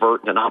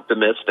extrovert and an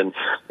optimist. And,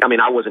 I mean,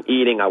 I wasn't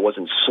eating. I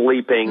wasn't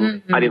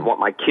sleeping. I didn't want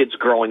my kids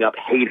growing up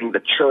hating the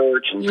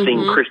church and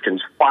seeing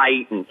Christians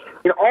fight and,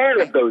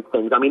 all of those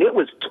things. I mean, it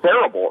was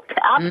terrible,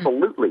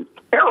 absolutely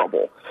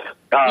terrible.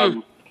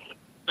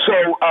 So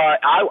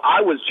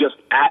I was just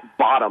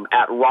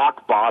at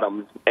rock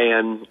bottom.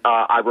 And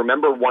I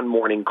remember one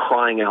morning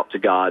crying out to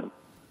God,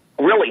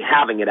 really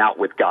having it out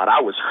with God.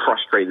 I was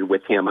frustrated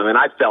with him. I mean,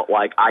 I felt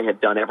like I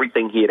had done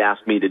everything he had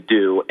asked me to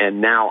do,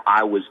 and now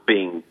I was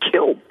being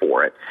killed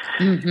for it.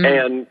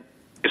 And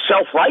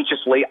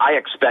self-righteously, I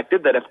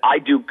expected that if I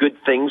do good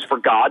things for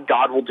God,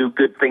 God will do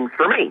good things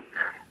for me.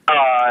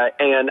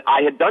 And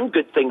I had done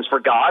good things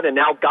for God, and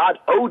now God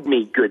owed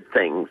me good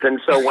things.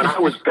 And so when I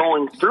was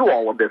going through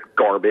all of this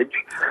garbage,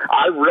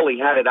 I really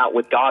had it out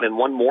with God. And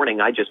one morning,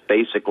 I just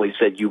basically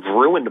said, "You've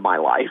ruined my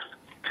life.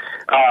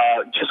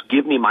 Just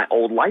give me my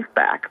old life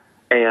back."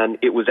 And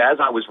it was as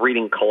I was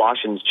reading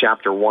Colossians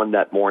chapter 1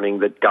 that morning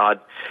that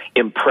God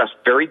impressed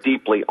very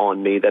deeply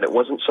on me that it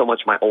wasn't so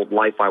much my old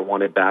life I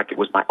wanted back, it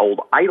was my old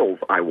idols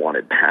I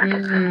wanted back.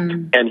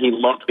 And he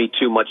loved me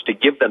too much to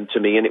give them to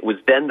me. And it was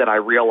then that I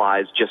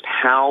realized just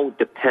how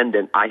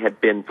dependent I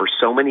had been for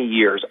so many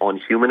years on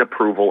human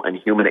approval and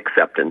human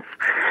acceptance.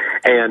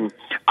 And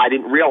I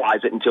didn't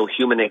realize it until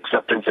human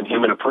acceptance and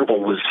human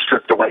approval was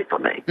stripped away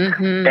from me.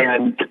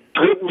 And the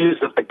good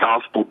news of the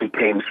gospel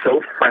became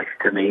so fresh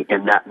to me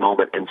in that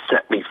moment and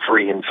set me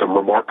free in some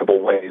remarkable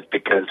ways,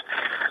 because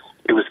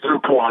it was through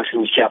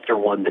Colossians chapter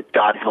 1 that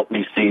God helped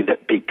me see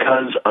that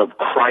because of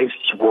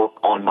Christ's work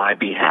on my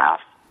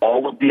behalf,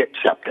 all of the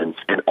acceptance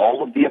and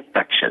all of the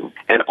affection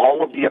and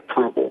all of the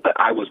approval that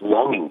I was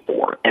longing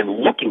for and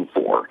looking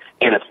for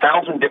in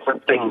 1,000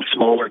 different things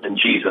smaller than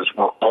Jesus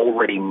were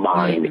already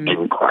mine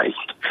in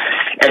Christ.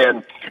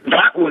 And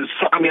that was,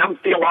 I mean, I'm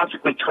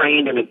theologically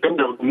trained and had been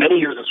to many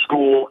years of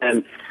school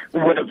and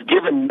would have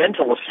given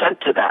mental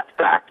assent to that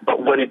fact.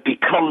 But when it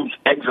becomes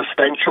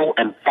existential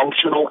and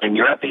functional and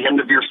you're at the end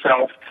of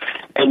yourself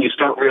and you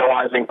start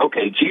realizing,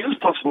 okay, Jesus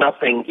plus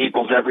nothing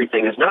equals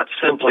everything is not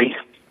simply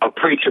a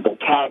preachable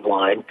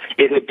tagline.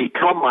 It had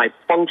become my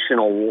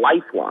functional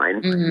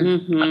lifeline.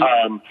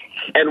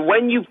 And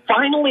when you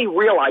finally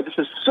realize, this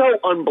is so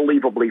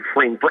unbelievably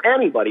freeing for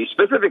anybody,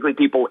 specifically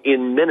people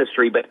in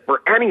ministry, but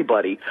for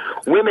anybody,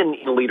 women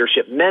in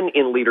leadership, men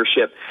in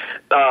leadership,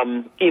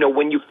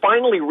 when you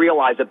finally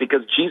realize that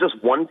because Jesus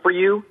won for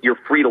you, you're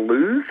free to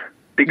lose,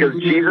 because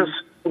Jesus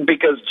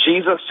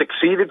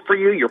succeeded for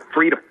you, you're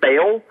free to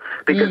fail.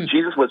 Because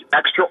Jesus was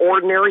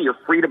extraordinary, you're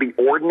free to be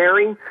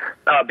ordinary.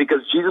 Because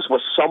Jesus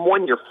was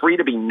someone, you're free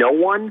to be no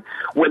one.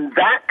 When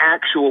that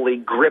actually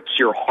grips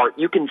your heart,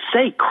 you can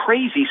say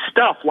crazy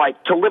stuff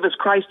like, to live as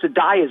Christ, to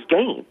die is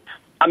gain.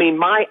 I mean,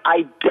 my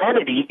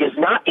identity is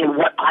not in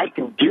what I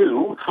can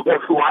do or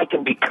who I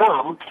can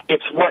become.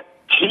 It's what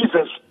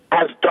Jesus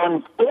has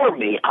done for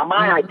me.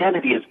 My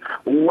identity is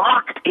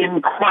locked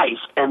in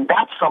Christ, and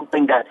that's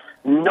something that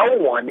no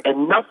one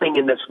and nothing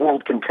in this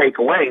world can take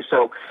away.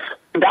 So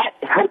that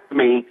helped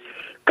me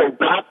go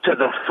back to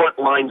the front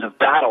lines of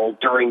battle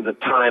during the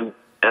time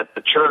at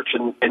the church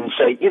and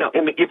say,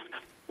 if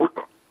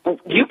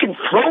you can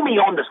throw me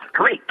on the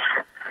streets,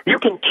 you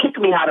can kick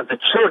me out of the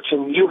church,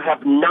 and you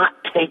have not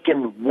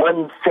taken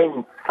one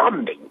thing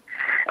from me.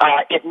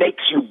 It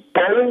makes you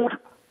bold.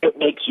 It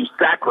makes you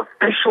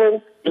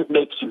sacrificial. It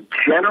makes you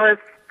generous.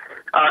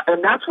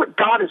 And that's what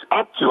God is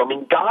up to. I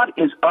mean, God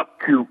is up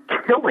to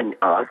killing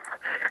us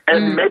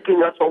and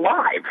making us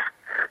alive.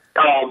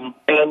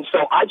 And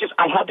so I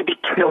had to be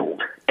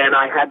killed, and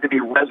I had to be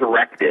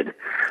resurrected.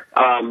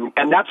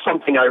 And that's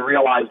something I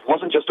realized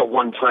wasn't just a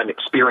one-time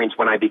experience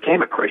when I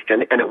became a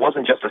Christian, and it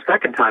wasn't just a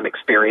second-time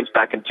experience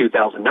back in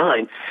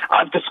 2009.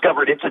 I've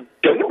discovered it's a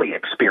daily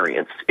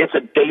experience. It's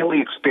a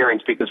daily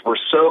experience because we're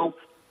so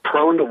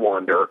prone to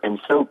wander and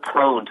so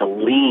prone to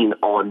lean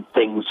on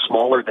things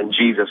smaller than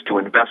Jesus to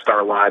invest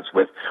our lives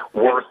with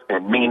worth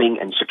and meaning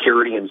and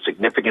security and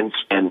significance.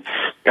 And,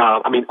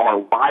 our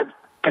wives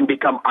can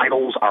become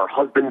idols. Our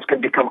husbands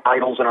can become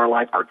idols in our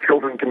life. Our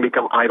children can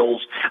become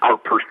idols. Our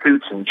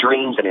pursuits and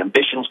dreams and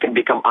ambitions can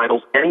become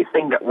idols.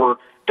 Anything that we're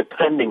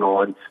depending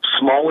on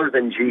smaller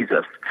than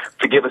Jesus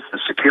to give us the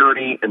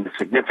security and the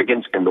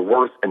significance and the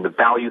worth and the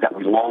value that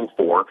we long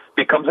for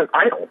becomes an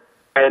idol.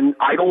 And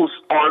idols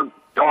are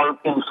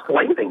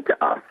enslaving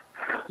to us.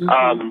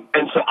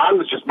 And so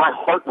my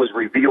heart was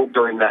revealed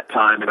during that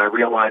time, and I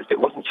realized it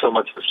wasn't so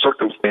much the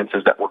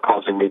circumstances that were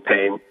causing me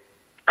pain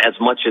as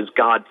much as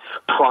God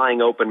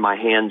prying open my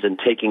hands and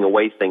taking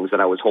away things that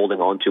I was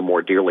holding on to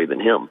more dearly than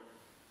Him.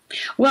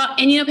 Well,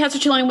 and Pastor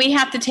Tulane, we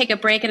have to take a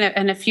break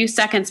in a few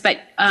seconds, but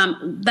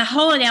the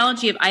whole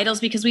analogy of idols,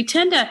 because we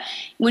tend to,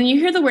 when you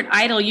hear the word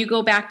idol, you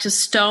go back to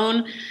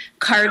stone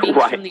carving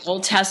from the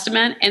Old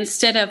Testament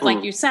instead of,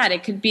 like you said,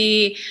 it could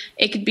be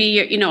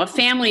a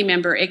family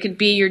member, it could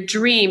be your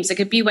dreams, it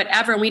could be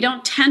whatever. And we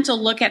don't tend to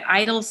look at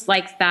idols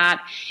like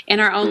that in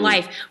our own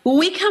life. When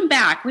we come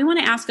back, we want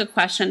to ask a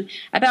question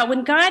about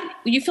when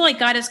you feel like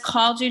God has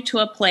called you to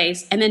a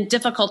place and then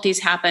difficulties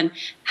happen.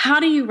 How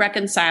do you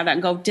reconcile that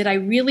and go, did I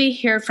really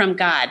hear from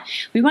God?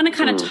 We want to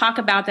kind of talk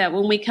about that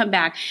when we come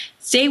back.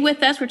 Stay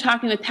with us. We're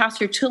talking with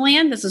Pastor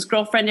Tulane. This is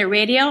Girlfriended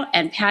Radio,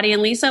 and Patty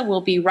and Lisa will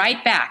be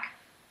right back.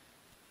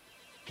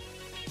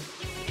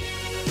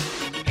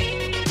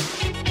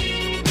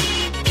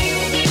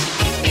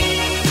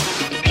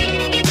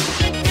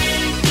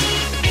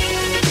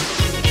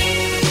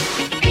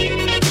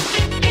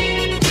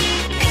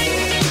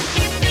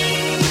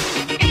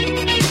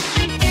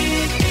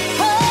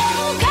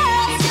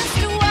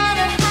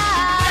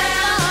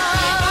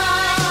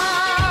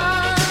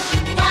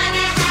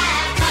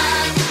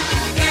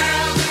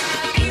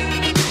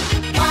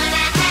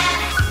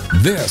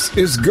 This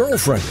is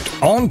Girlfriended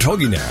on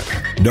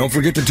TogiNet. Don't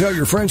forget to tell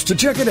your friends to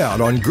check it out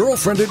on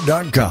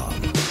girlfriended.com.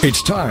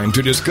 It's time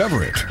to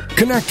discover it,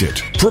 connect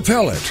it,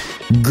 propel it,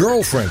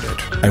 Girlfriended.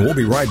 And we'll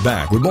be right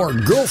back with more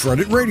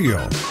Girlfriended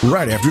Radio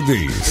right after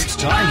these. It's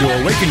time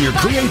to awaken your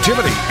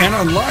creativity and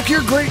unlock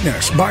your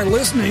greatness by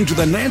listening to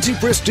The Nancy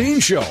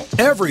Pristine Show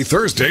every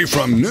Thursday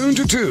from noon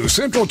to 2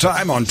 Central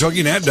Time on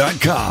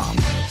TogiNet.com.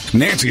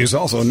 Nancy is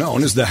also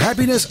known as the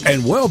Happiness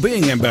and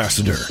Well-Being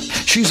Ambassador.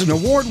 She's an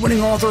award-winning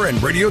author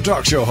and radio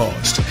talk show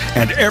host.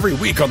 And every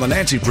week on The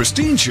Nancy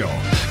Pristine Show,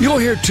 you'll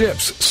hear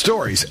tips,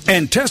 stories,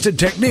 and tested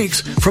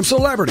techniques from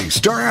celebrities,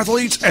 star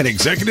athletes, and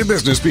executive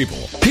business people.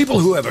 People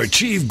who have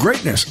achieved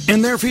greatness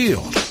in their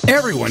field.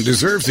 Everyone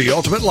deserves the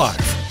ultimate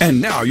life.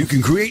 And now you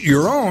can create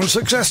your own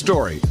success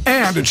story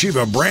and achieve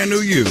a brand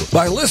new you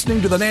by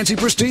listening to The Nancy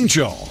Pristine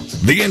Show.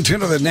 The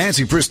intent of The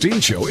Nancy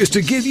Pristine Show is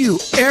to give you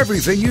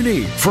everything you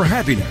need for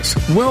happiness,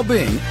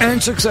 well-being,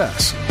 and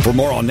success. For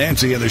more on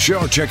Nancy and the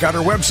show, check out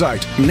her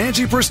website,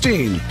 Nancy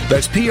Pristine.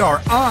 That's PRISTINE.com.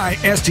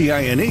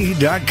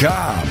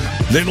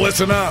 Then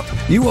listen up.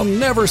 You will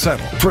never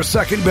settle for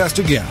second best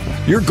again.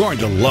 You're going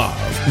to love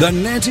The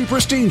Nancy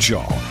Pristine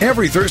Show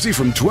every Thursday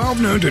from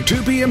 12 noon to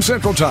 2 p.m.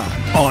 Central Time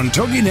on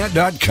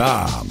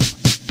TogiNet.com.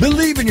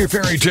 Believe in your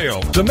fairy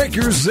tale to make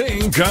your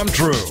zing come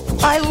true.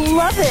 I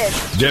love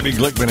it. Debbie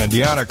Glickman and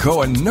Deanna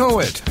Cohen know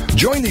it.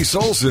 Join these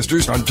soul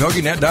sisters on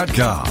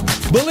TogiNet.com.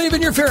 Believe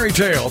in your fairy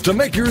tale to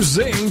make your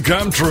zing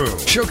come true.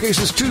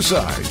 Showcases two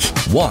sides.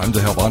 One, to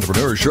help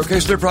entrepreneurs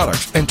showcase their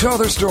products and tell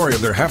their story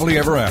of their happily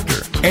ever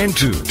after. And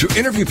two, to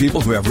interview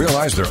people who have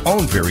realized their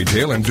own fairy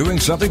tale and doing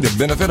something to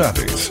benefit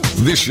others.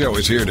 This show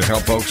is here to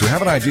help folks who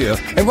have an idea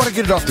and want to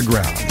get it off the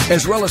ground,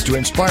 as well as to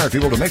inspire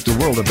people to make the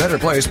world a better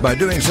place by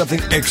doing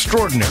something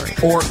extraordinary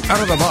or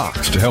out of the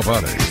box to help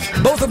others.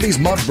 Both of these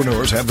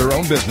entrepreneurs have their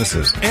own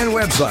businesses and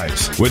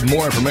websites. With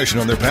more information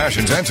on their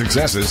passions and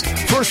successes,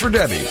 first for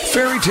Debbie,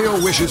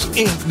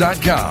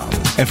 fairytalewishesinc.com,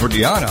 and for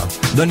Deanna,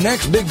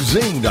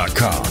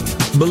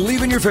 thenextbigzing.com.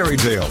 Believe in your fairy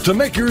tale to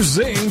make your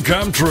zing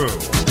come true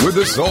with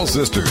the Soul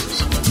Sisters,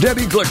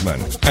 Debbie Glickman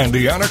and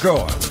Deanna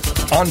Cohen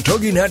on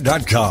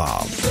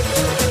TogiNet.com.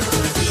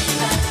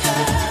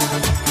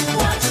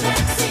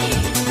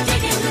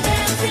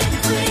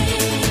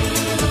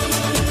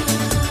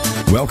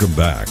 Welcome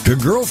back to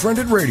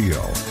Girlfriended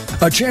Radio,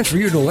 a chance for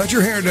you to let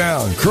your hair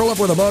down, curl up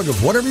with a mug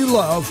of whatever you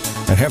love,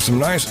 and have some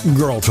nice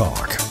girl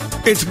talk.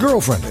 It's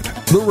Girlfriended,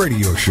 the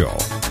radio show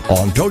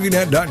on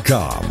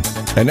TogiNet.com.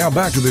 And now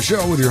back to the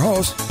show with your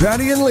hosts,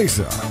 Patty and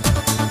Lisa.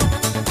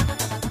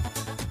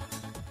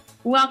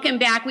 Welcome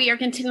back. We are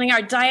continuing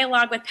our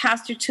dialogue with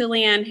Pastor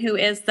Tullian, who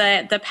is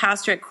the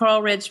pastor at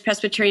Coral Ridge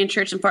Presbyterian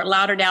Church in Fort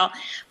Lauderdale,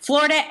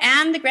 Florida,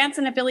 and the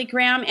grandson of Billy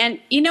Graham. And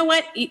you know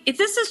what?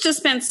 This has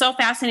just been so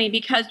fascinating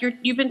because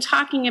you've been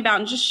talking about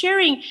and just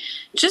sharing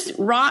just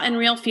raw and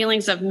real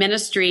feelings of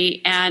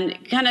ministry and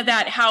kind of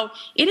that how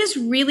it is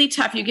really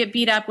tough. You get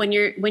beat up when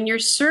you're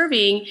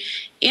serving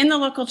in the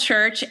local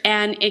church,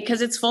 and because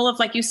it's full of,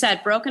 like you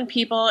said, broken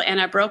people and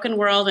a broken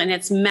world, and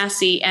it's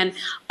messy and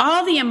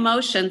all the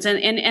emotions.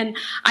 And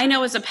I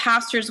know as a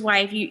pastor's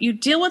wife, you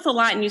deal with a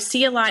lot and you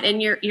see a lot,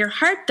 and your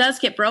heart does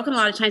get broken a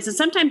lot of times. And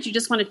sometimes you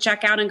just want to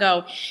check out and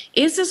go,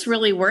 is this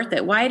really worth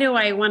it? Why do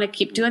I want to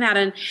keep doing that?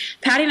 And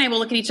Patty and I will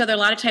look at each other a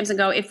lot of times and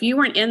go, if you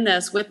weren't in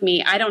this with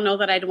me, I don't know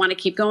that I'd want to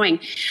keep going.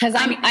 Because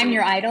I'm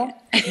your idol.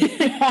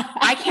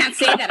 I can't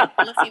say that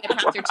I'm listening to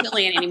Pastor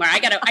Tullian anymore. I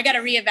gotta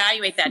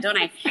reevaluate that, don't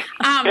I?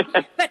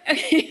 But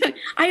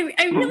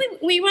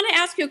we want to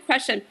ask you a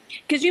question,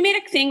 because you made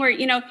a thing where,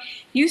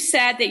 you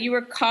said that you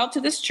were called to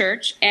this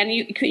church, and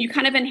you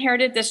kind of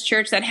inherited this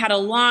church that had a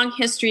long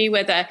history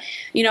with a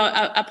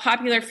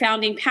popular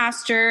founding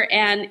pastor,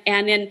 and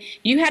then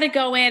you had to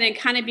go in and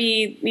kind of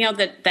be,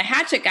 the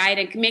hatchet guy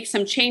and make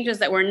some changes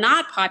that were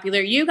not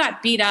popular. You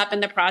got beat up in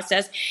the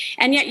process,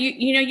 and yet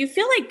you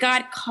feel like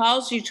God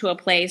calls you to a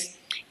place.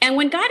 And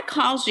when God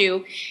calls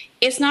you,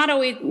 it's not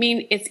always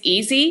mean it's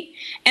easy.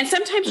 And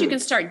sometimes you can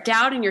start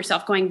doubting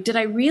yourself, going, did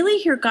I really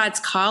hear God's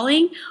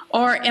calling?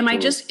 Or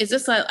is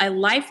this a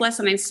life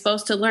lesson I'm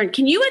supposed to learn?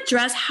 Can you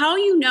address how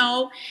you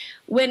know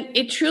when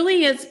it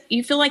truly is,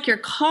 you feel like you're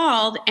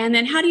called? And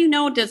then how do you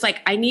know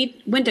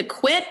when to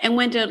quit and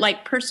when to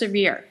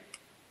persevere?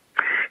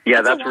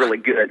 Yeah, that's really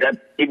good. That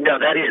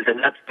is,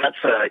 and that's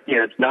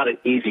it's not an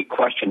easy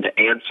question to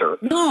answer.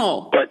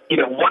 No. But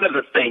one of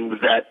the things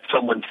that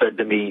someone said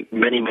to me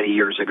many, many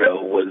years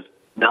ago was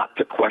not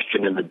to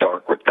question in the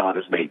dark what God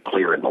has made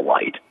clear in the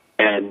light.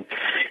 And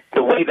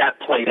the way that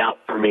played out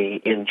for me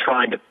in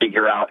trying to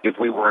figure out if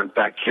we were in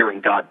fact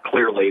hearing God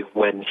clearly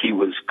when He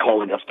was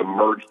calling us to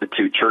merge the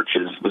two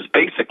churches was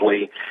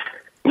basically,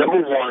 number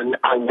one,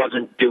 I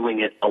wasn't doing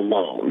it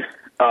alone.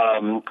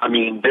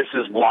 This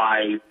is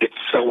why it's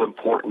so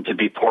important to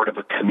be part of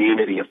a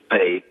community of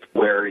faith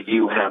where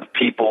you have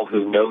people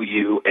who know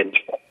you and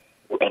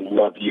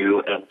love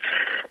you and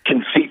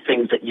can see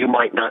things that you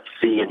might not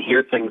see and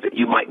hear things that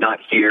you might not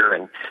hear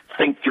and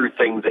think through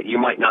things that you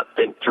might not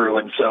think through.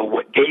 And so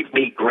what gave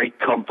me great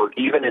comfort,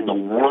 even in the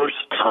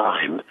worst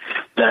time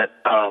that,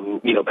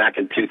 back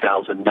in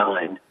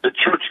 2009, the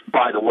church,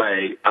 by the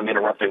way, I'm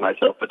interrupting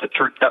myself, but the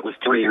church, that was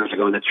 3 years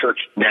ago, and the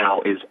church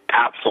now is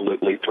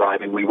absolutely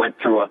thriving. We went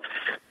through a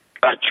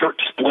church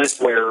split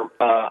where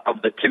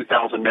of the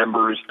 2,000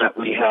 members that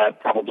we had,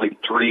 probably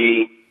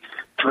 300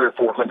 or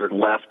 400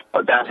 left.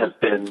 That has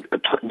been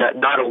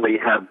not only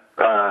have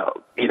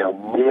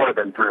more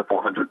than 300 or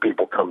 400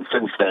 people come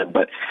since then,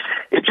 but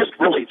it just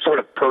really sort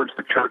of purged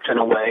the church in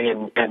a way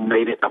and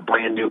made it a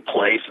brand new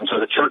place. And so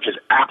the church is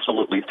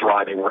absolutely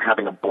thriving. We're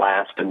having a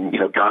blast, and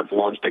God's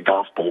launched a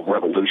gospel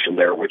revolution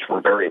there, which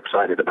we're very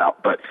excited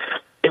about. But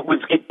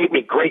it gave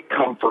me great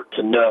comfort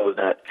to know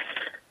that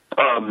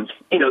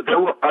there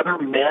were other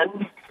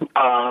men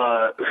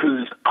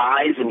whose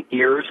eyes and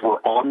ears were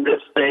on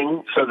this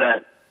thing, so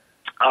that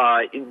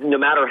no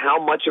matter how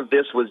much of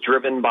this was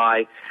driven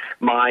by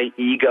my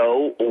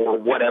ego or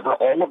whatever,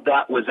 all of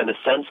that was in a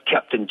sense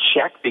kept in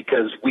check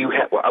because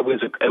it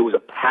was a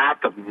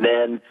pack of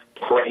men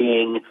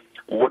praying,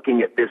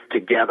 looking at this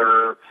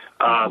together,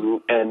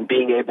 and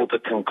being able to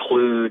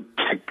conclude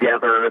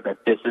together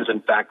that this is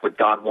in fact what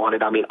God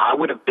wanted. I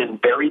would have been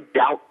very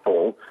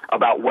doubtful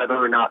about whether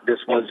or not this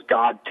was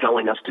God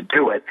telling us to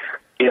do it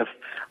if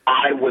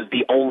I was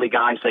the only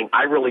guy saying,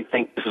 I really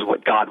think this is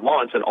what God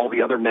wants, and all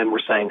the other men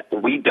were saying,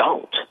 we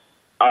don't.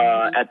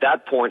 At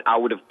that point, I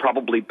would have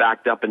probably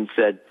backed up and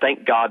said,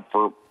 thank God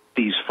for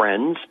these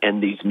friends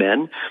and these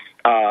men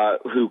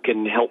who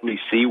can help me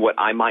see what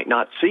I might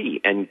not see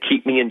and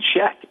keep me in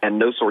check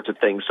and those sorts of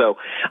things. So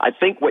I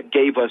think what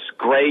gave us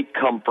great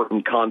comfort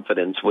and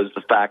confidence was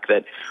the fact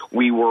that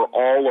we were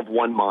all of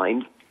one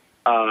mind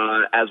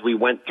as we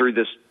went through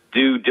this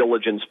due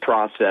diligence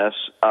process.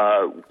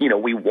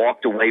 We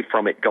walked away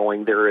from it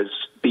going, there is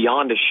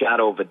beyond a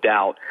shadow of a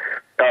doubt,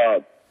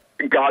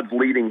 God's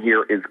leading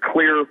here is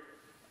clear.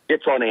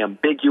 It's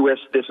unambiguous.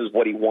 This is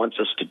what he wants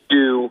us to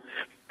do.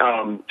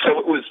 So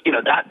it was,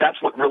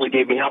 that's what really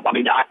gave me help. I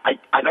mean,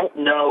 I don't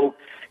know,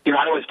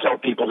 I always tell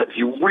people that if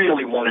you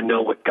really want to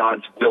know what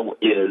God's will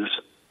is,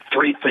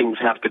 three things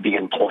have to be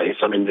in place.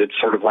 I mean, it's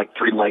sort of like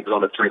three legs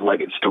on a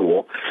three-legged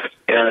stool.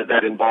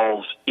 That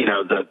involves,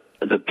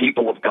 the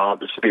people of God,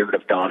 the Spirit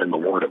of God, and the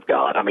Word of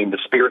God. I mean, the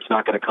Spirit's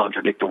not going to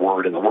contradict the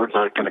Word, and the Word's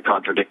not going to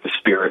contradict the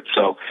Spirit.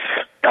 So,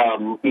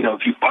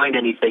 if you find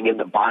anything in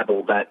the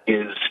Bible that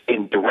is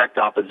in direct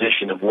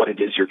opposition of what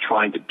it is you're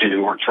trying to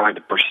do or trying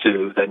to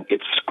pursue, then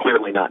it's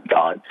clearly not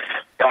God.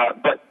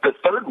 But the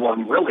third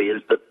one really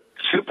is the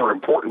super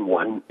important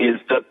one, is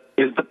the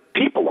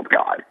people of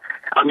God.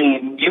 I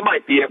mean, you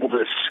might be able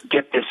to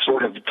get this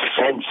sort of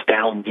sense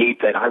down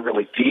deep that I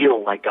really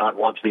feel like God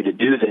wants me to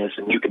do this,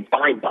 and you can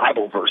find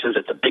Bible verses.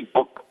 It's a big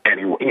book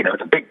anyway.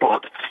 It's a big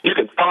book. You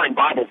can find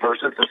Bible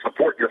verses to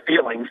support your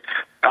feelings,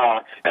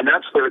 and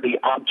that's where the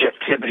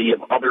objectivity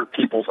of other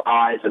people's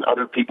eyes and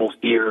other people's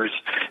ears,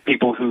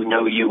 people who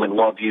know you and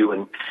love you,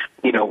 and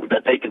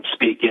that they can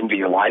speak into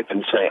your life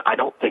and say, I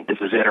don't think this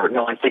is it, or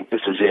no, I think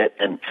this is it.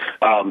 And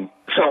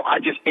so I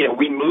just,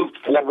 we moved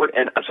forward,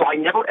 and so I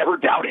never ever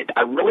doubted.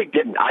 I really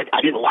didn't. I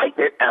didn't like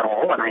it at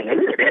all, and I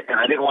hated it, and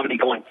I didn't want to be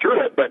going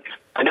through it, but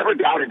I never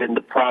doubted in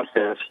the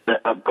process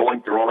of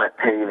going through all that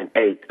pain and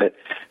ache that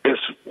this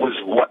was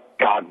what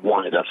God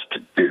wanted us to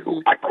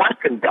do. I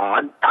questioned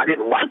God. I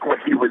didn't like what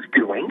he was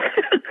doing,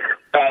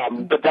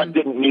 but that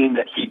didn't mean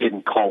that he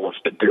didn't call us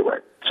to do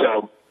it.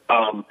 So,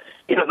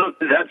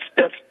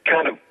 that's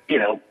kind of,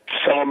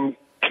 some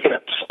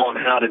tips on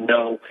how to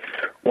know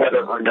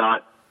whether or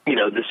not,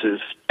 this is,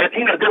 and,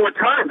 there were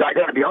times, I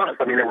got to be honest,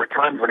 there were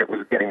times when it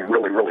was getting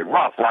really, really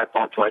rough, where I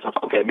thought to myself,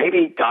 okay,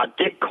 maybe God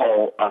did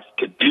call us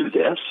to do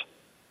this,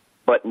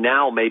 but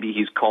now maybe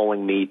he's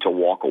calling me to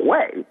walk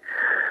away.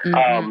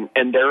 Mm-hmm.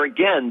 And there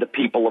again, the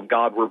people of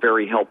God were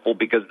very helpful,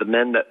 because the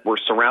men that were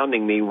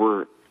surrounding me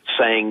were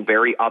saying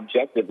very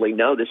objectively,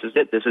 no, this is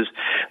it. This is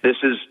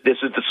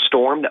the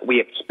storm that we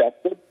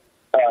expected.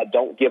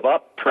 Don't give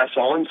up, press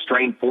on,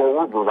 strain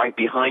forward. We're right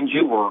behind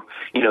you. We're,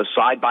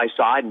 side by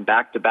side and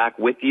back to back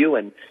with you.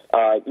 And,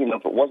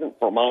 if it wasn't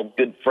for my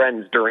good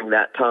friends during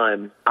that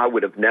time, I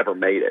would have never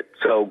made it.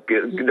 So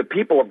the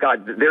people of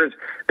God, there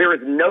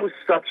is no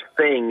such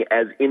thing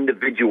as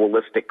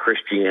individualistic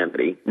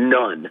Christianity.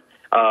 None.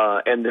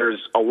 And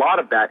there's a lot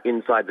of that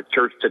inside the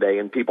church today,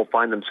 and people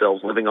find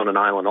themselves living on an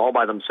island all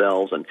by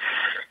themselves. And,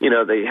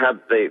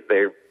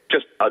 they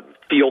just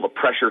feel the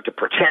pressure to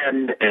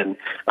pretend, and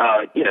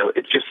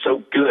it's just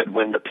so good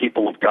when the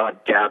people of God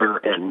gather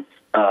and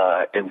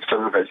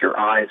serve as your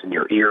eyes and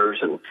your ears,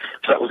 and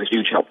so that was a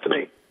huge help to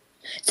me.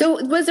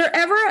 So was there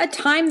ever a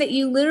time that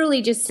you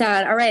literally just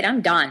said, all right,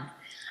 I'm done.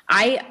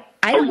 I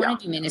don't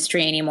want to do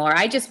ministry anymore.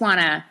 I just want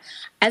to,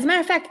 as a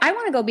matter of fact, I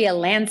want to go be a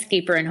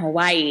landscaper in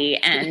Hawaii.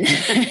 And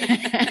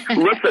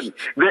listen,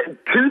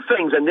 two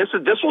things, and this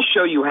will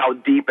show you how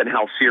deep and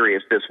how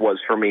serious this was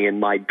for me in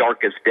my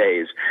darkest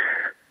days.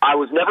 I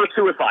was never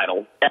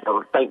suicidal,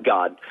 ever, thank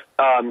God.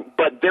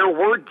 But there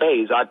were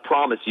days, I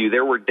promise you,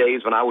 there were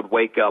days when I would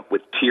wake up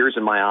with tears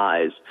in my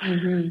eyes,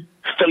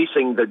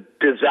 facing the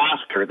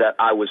disaster that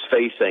I was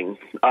facing,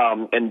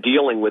 and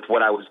dealing with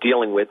what I was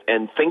dealing with,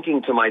 and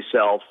thinking to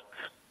myself,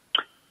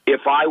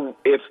 if I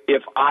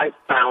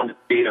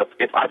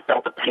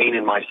felt the pain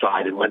in my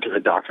side and went to the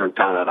doctor and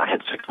found out I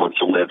had 6 months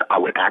to live, I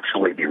would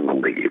actually be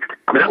relieved.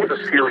 That was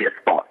a serious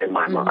thought in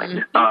my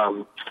mind.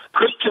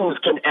 Christians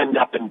can end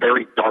up in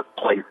very dark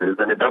places,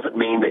 and it doesn't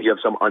mean that you have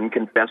some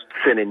unconfessed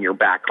sin in your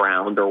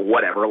background or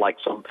whatever, like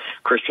some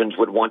Christians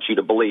would want you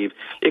to believe.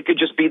 It could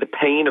just be the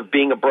pain of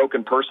being a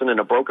broken person in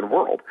a broken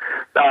world.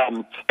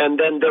 And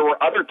then there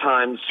were other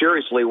times,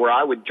 seriously, where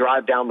I would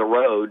drive down the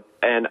road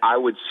and I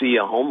would see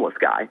a homeless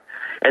guy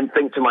and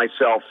think to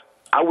myself,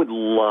 I would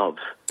love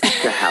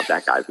to have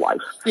that guy's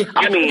life.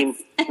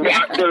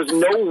 There's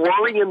no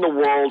worry in the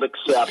world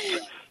except,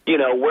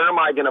 where am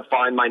I going to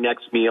find my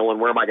next meal and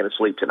where am I going to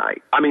sleep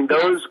tonight?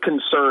 Those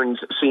concerns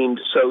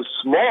seemed so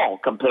small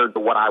compared to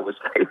what I was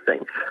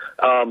facing.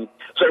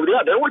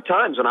 There were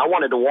times when I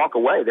wanted to walk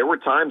away. There were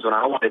times when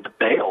I wanted to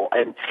bail.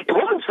 And it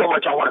wasn't so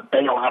much I want to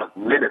bail out of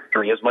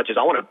ministry as much as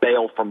I want to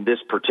bail from this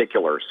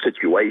particular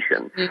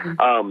situation.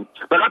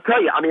 But I'll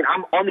tell you,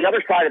 I'm on the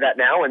other side of that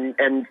now,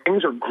 and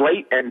things are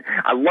great, and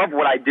I love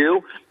what I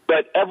do.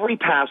 But every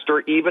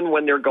pastor, even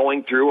when they're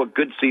going through a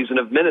good season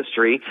of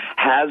ministry,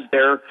 has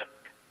their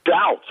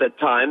doubts at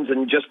times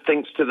and just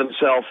thinks to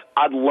themselves,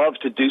 I'd love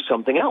to do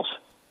something else.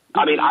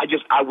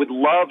 I would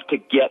love to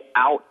get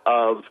out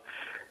of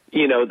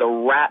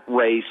the rat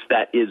race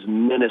that is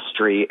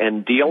ministry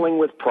and dealing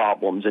with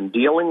problems and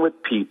dealing with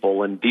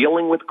people and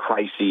dealing with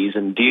crises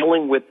and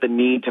dealing with the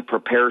need to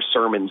prepare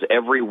sermons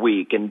every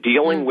week and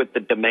dealing with the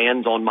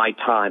demands on my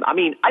time. I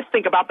mean, I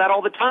think about that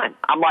all the time.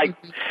 I'm like,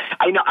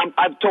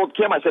 I've told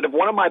Kim, I said, if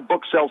one of my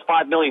books sells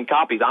 5 million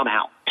copies, I'm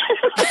out.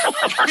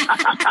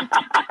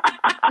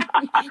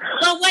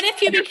 Well, what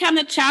if you become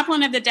the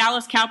chaplain of the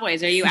Dallas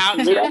Cowboys? Are you out?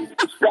 Yeah.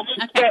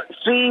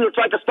 See, it's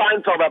like a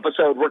Seinfeld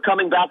episode. We're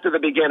coming back to the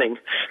beginning.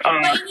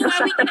 Well,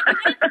 we can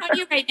tell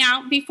you right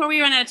now, before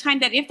we run out of time,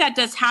 that if that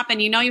does happen,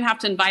 you have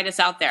to invite us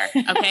out there,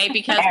 okay?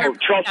 Because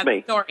trust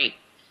me. Story.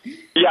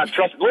 Yeah,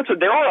 listen,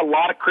 there are a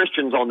lot of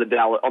Christians on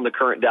the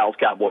current Dallas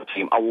Cowboys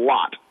team. A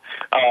lot.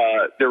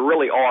 There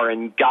really are,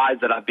 and guys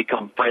that I've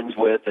become friends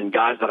with and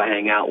guys that I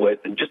hang out with,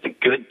 and just a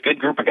good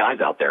group of guys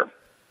out there.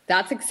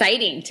 That's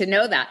exciting to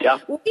know that. Yeah.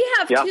 Well, we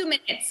have 2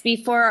 minutes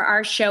before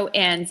our show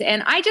ends,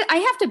 and I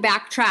have to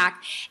backtrack.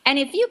 And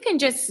if you can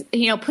just,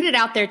 put it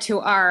out there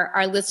to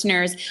our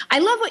listeners. I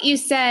love what you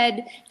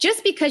said.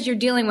 Just because you're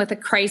dealing with a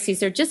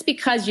crisis, or just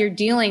because you're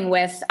dealing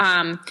with,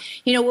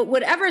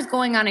 whatever is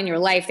going on in your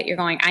life that you're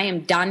going, I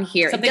am done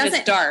here. Something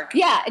that's dark.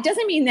 Yeah. It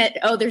doesn't mean that,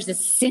 there's a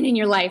sin in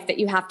your life that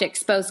you have to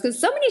expose. Because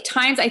so many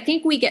times I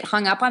think we get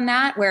hung up on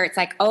that, where it's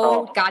like,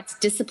 God's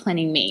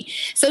disciplining me.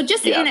 So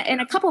just in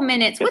a couple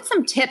minutes, what's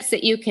some tips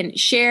that you can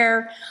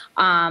share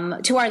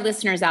to our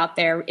listeners out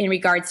there in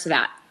regards to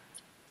that?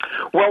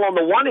 Well, on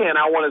the one hand,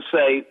 I want to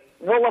say,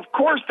 well, of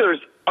course there's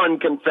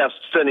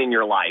unconfessed sin in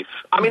your life.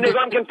 I mean, there's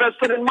unconfessed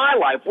sin in my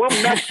life. We're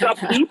messed up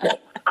people.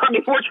 I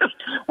mean, we're just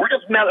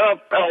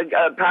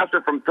a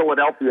pastor from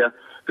Philadelphia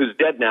who's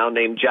dead now,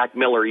 named Jack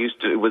Miller,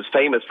 was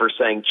famous for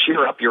saying,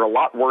 "Cheer up, you're a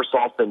lot worse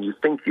off than you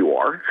think you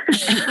are."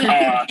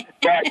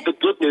 But the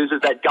good news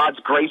is that God's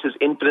grace is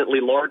infinitely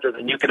larger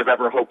than you could have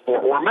ever hoped for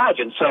or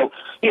imagined. So,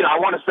 I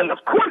want to say,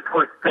 of course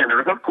we're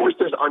sinners. Of course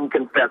there's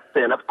unconfessed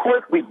sin. Of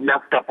course we've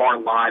messed up our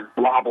lives,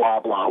 blah, blah,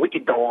 blah. We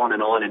could go on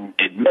and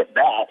admit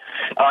that.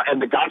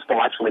 And the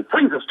gospel actually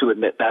frees us to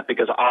admit that,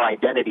 because our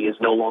identity is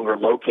no longer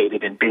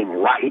located in being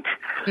right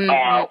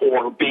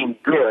or being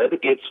good.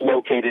 It's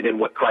located in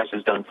what Christ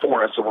has done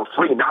for us. So we're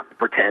free not to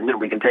pretend, and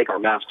we can take our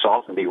masks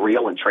off and be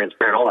real and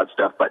transparent, all that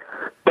stuff. But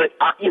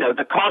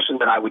the caution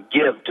that I would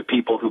give to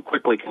people who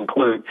quickly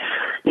conclude,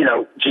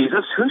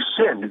 Jesus, who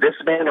sinned, this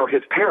man or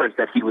his parents,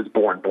 that he was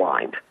born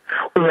blind?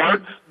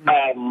 Or,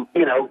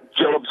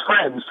 Job's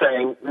friends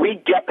saying,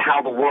 we get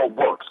how the world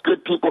works.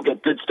 Good people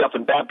get good stuff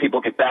and bad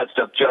people get bad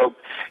stuff. Job,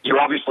 you're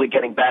obviously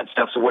getting bad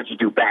stuff, so what'd you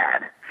do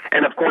bad?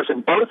 And, of course,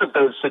 in both of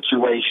those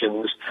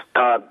situations,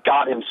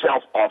 God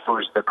himself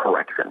offers the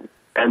correction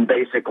and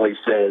basically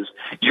says,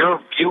 your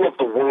view of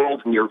the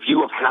world and your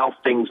view of how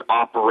things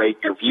operate,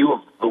 your view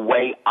of the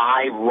way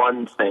I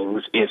run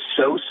things is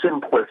so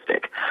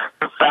simplistic.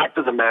 The fact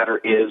of the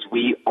matter is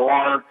we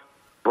are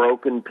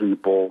broken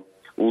people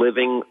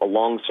living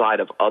alongside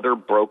of other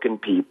broken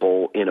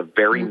people in a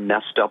very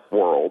messed up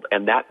world.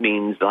 And that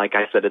means, like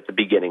I said at the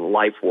beginning,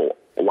 life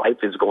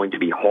is going to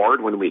be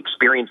hard. When we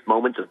experience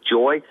moments of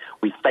joy,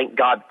 we thank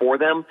God for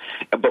them,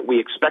 but we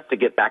expect to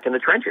get back in the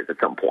trenches at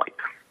some point.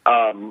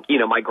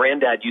 My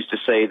granddad used to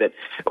say that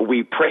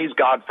we praise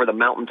God for the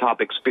mountaintop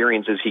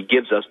experiences he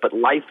gives us, but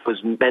life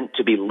was meant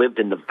to be lived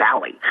in the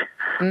valley.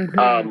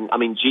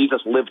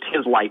 Jesus lived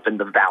his life in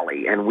the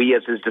valley, and we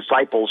as his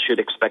disciples should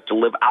expect to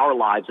live our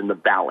lives in the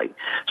valley.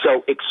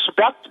 So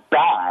expect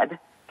bad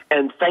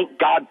and thank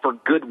God for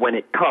good when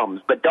it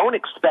comes, but don't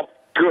expect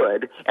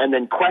good and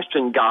then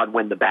question God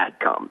when the bad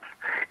comes.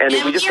 And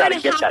we just got to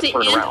get that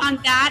turned around. On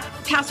that,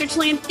 Pastor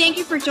Tullian, thank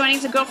you for joining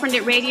us at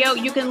Girlfriended Radio.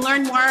 You can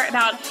learn more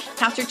about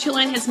Pastor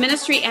Tullian, his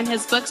ministry, and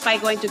his books by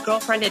going to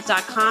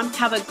girlfriended.com.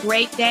 Have a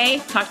great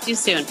day. Talk to you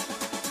soon.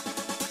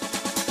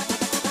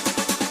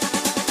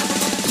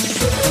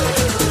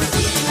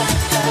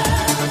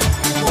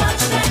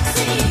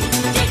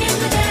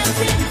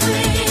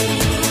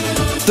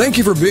 Thank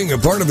you for being a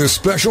part of this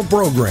special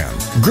program,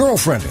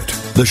 Girlfriended,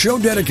 the show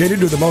dedicated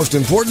to the most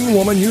important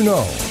woman you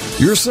know,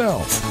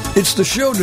 yourself. It's the show